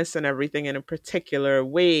queerness and everything in a particular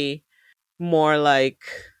way, more like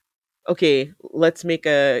okay, let's make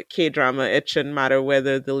a K drama. It shouldn't matter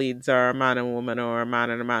whether the leads are a man and woman or a man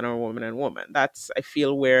and a man or a woman and woman. That's, I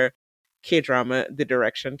feel, where K drama, the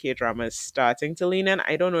direction K drama is starting to lean in.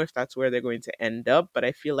 I don't know if that's where they're going to end up, but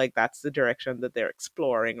I feel like that's the direction that they're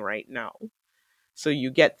exploring right now. So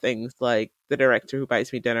you get things like The Director Who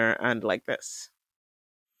Buys Me Dinner and like this.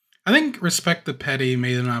 I think Respect the Petty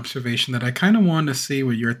made an observation that I kind of wanted to see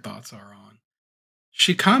what your thoughts are on.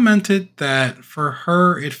 She commented that for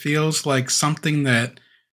her, it feels like something that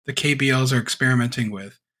the KBLs are experimenting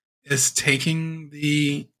with is taking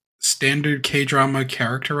the standard K drama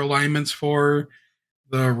character alignments for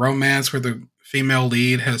the romance where the female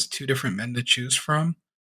lead has two different men to choose from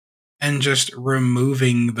and just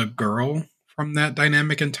removing the girl from that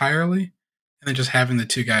dynamic entirely and then just having the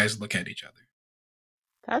two guys look at each other.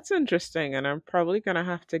 That's interesting, and I'm probably gonna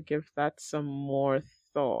have to give that some more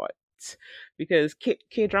thought because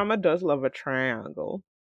K drama does love a triangle,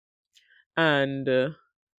 and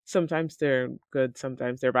sometimes they're good,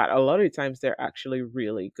 sometimes they're bad. A lot of the times they're actually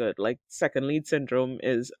really good. Like second lead syndrome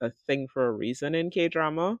is a thing for a reason in K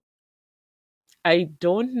drama. I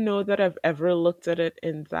don't know that I've ever looked at it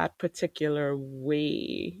in that particular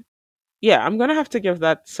way. Yeah, I'm gonna have to give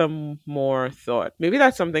that some more thought. Maybe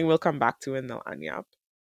that's something we'll come back to in the lanyap.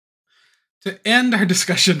 To end our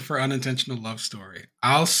discussion for Unintentional Love Story,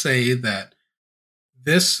 I'll say that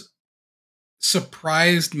this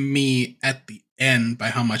surprised me at the end by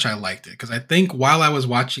how much I liked it. Because I think while I was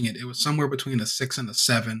watching it, it was somewhere between a 6 and a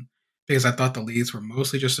 7 because I thought the leads were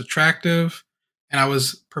mostly just attractive. And I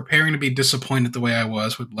was preparing to be disappointed the way I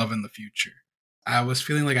was with Love in the Future. I was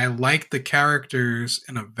feeling like I liked the characters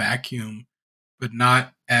in a vacuum, but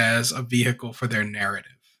not as a vehicle for their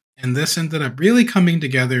narrative. And this ended up really coming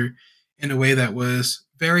together in a way that was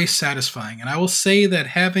very satisfying. And I will say that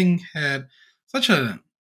having had such a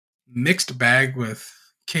mixed bag with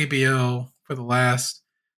KBL for the last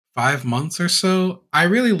 5 months or so, I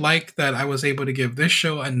really like that I was able to give this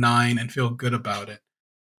show a 9 and feel good about it.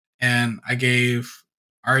 And I gave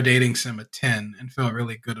Our Dating Sim a 10 and felt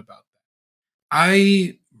really good about that.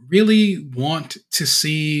 I really want to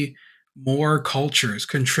see more cultures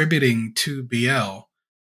contributing to BL,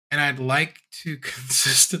 and I'd like to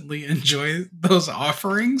consistently enjoy those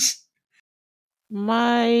offerings.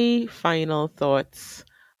 My final thoughts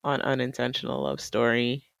on Unintentional Love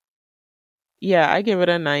Story. Yeah, I give it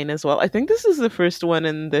a 9 as well. I think this is the first one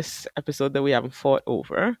in this episode that we haven't fought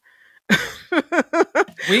over.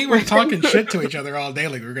 We were But talking shit to each other all day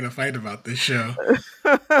like we were going to fight about this show.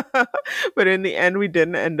 but in the end, we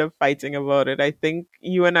didn't end up fighting about it. I think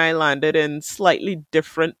you and I landed in slightly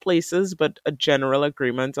different places, but a general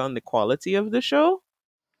agreement on the quality of the show.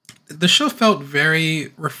 The show felt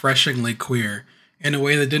very refreshingly queer in a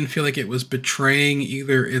way that didn't feel like it was betraying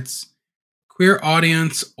either its queer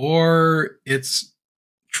audience or its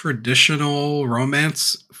traditional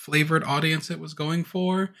romance flavored audience it was going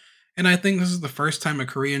for. And I think this is the first time a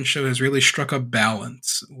Korean show has really struck a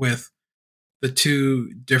balance with the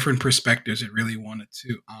two different perspectives it really wanted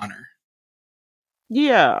to honor.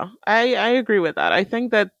 Yeah, I agree with that. I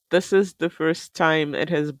think that this is the first time it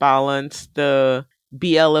has balanced the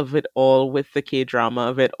BL of it all with the K drama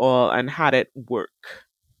of it all and had it work.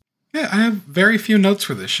 Yeah, I have very few notes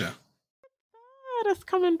for this show. Ah, that's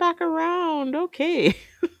coming back around. Okay.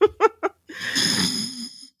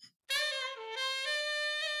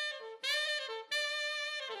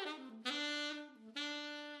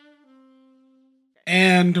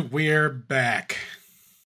 And we're back.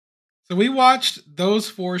 So we watched those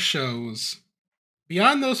four shows.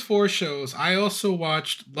 Beyond those four shows, I also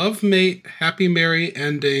watched Love Mate, Happy Mary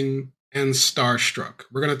Ending, and Starstruck.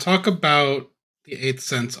 We're going to talk about The Eighth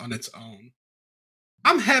Sense on its own.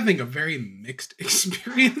 I'm having a very mixed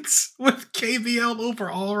experience with KBL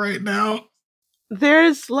overall right now.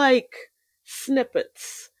 There's like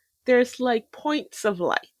snippets, there's like points of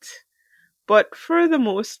light. But for the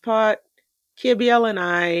most part, KBL and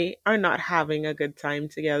I are not having a good time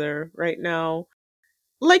together right now.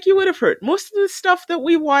 Like you would have heard, most of the stuff that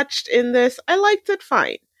we watched in this, I liked it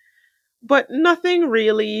fine. But nothing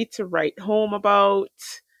really to write home about.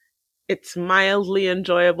 It's mildly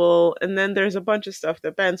enjoyable. And then there's a bunch of stuff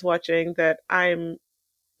that Ben's watching that I'm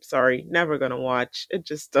sorry, never gonna watch. It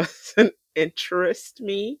just doesn't interest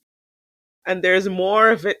me. And there's more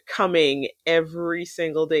of it coming every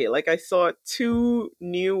single day. Like I saw two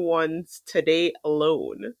new ones today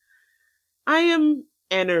alone. I am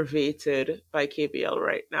enervated by KBL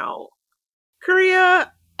right now.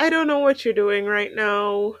 Korea, I don't know what you're doing right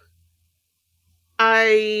now.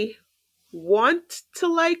 I want to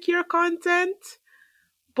like your content,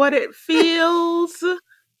 but it feels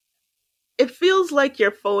like you're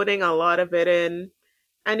phoning a lot of it in.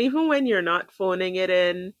 And even when you're not phoning it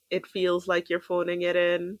in, it feels like you're phoning it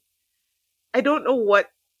in. I don't know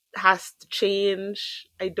what has to change.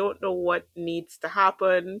 I don't know what needs to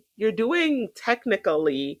happen. You're doing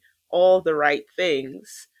technically all the right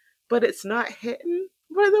things, but it's not hitting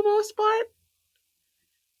for the most part.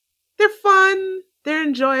 They're fun, they're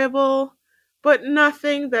enjoyable, but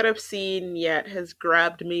nothing that I've seen yet has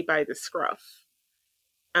grabbed me by the scruff.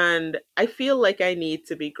 And I feel like I need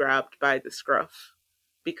to be grabbed by the scruff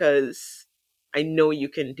because I know you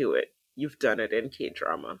can do it. You've done it in K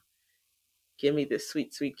drama. Give me this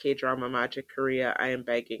sweet, sweet K drama magic, Korea. I am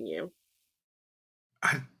begging you.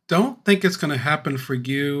 I don't think it's going to happen for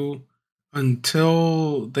you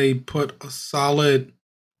until they put a solid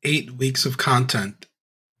 8 weeks of content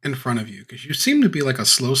in front of you because you seem to be like a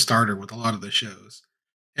slow starter with a lot of the shows.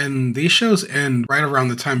 And these shows end right around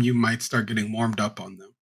the time you might start getting warmed up on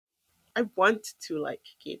them. I want to like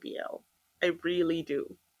KBL. I really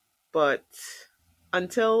do. But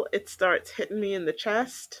until it starts hitting me in the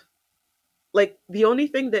chest, like the only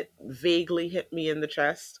thing that vaguely hit me in the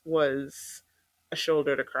chest was A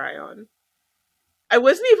Shoulder to Cry On. I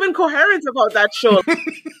wasn't even coherent about that show.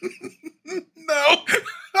 No.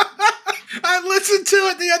 I listened to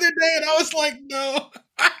it the other day and I was like, no.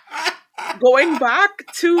 Going back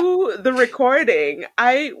to the recording,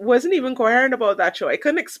 I wasn't even coherent about that show. I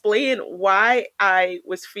couldn't explain why I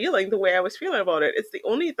was feeling the way I was feeling about it. It's the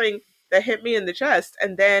only thing that hit me in the chest,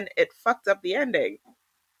 and then it fucked up the ending.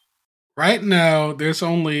 Right now, there's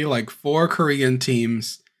only like 4 Korean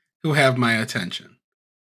teams who have my attention.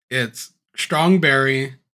 It's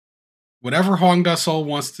Strongberry, whatever Hwang Da-sol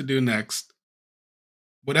wants to do next,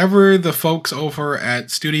 whatever the folks over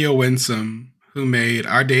at Studio Winsome, who made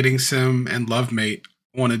Our Dating Sim and Love Mate,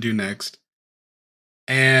 want to do next,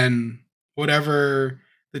 and whatever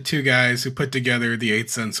the 2 guys who put together the 8th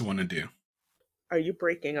Sense want to do. Are you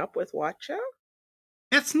breaking up with Watcha?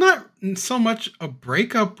 It's not so much a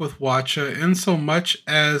breakup with Watcha in so much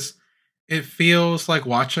as it feels like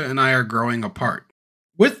Watcha and I are growing apart.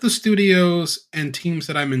 With the studios and teams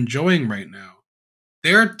that I'm enjoying right now,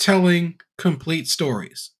 they're telling complete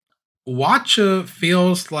stories. Watcha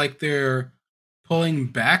feels like they're pulling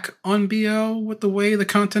back on BL with the way the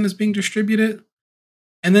content is being distributed.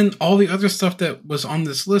 And then all the other stuff that was on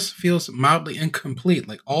this list feels mildly incomplete.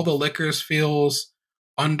 Like all the liquors feels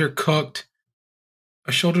undercooked.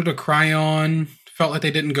 A Shoulder to Cry On felt like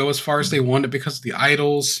they didn't go as far as they wanted because of the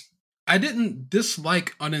idols. I didn't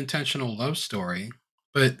dislike Unintentional Love Story,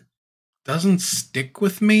 but doesn't stick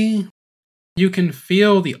with me. You can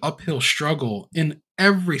feel the uphill struggle in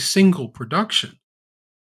every single production.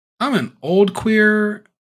 I'm an old queer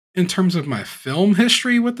in terms of my film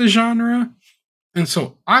history with the genre, and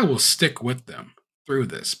so I will stick with them through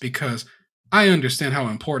this because I understand how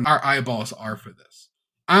important our eyeballs are for this.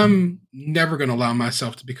 I'm never going to allow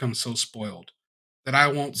myself to become so spoiled that I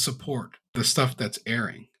won't support the stuff that's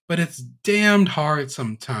airing. But it's damned hard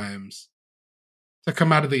sometimes to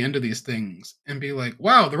come out of the end of these things and be like,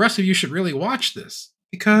 wow, the rest of you should really watch this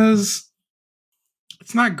because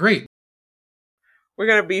it's not great. We're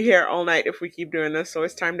gonna be here all night if we keep doing this, so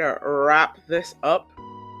it's time to wrap this up.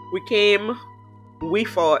 We came, we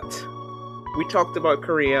fought, we talked about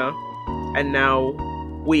Korea, and now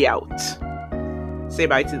we out. Say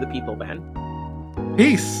bye to the people, Ben.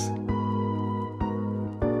 Peace.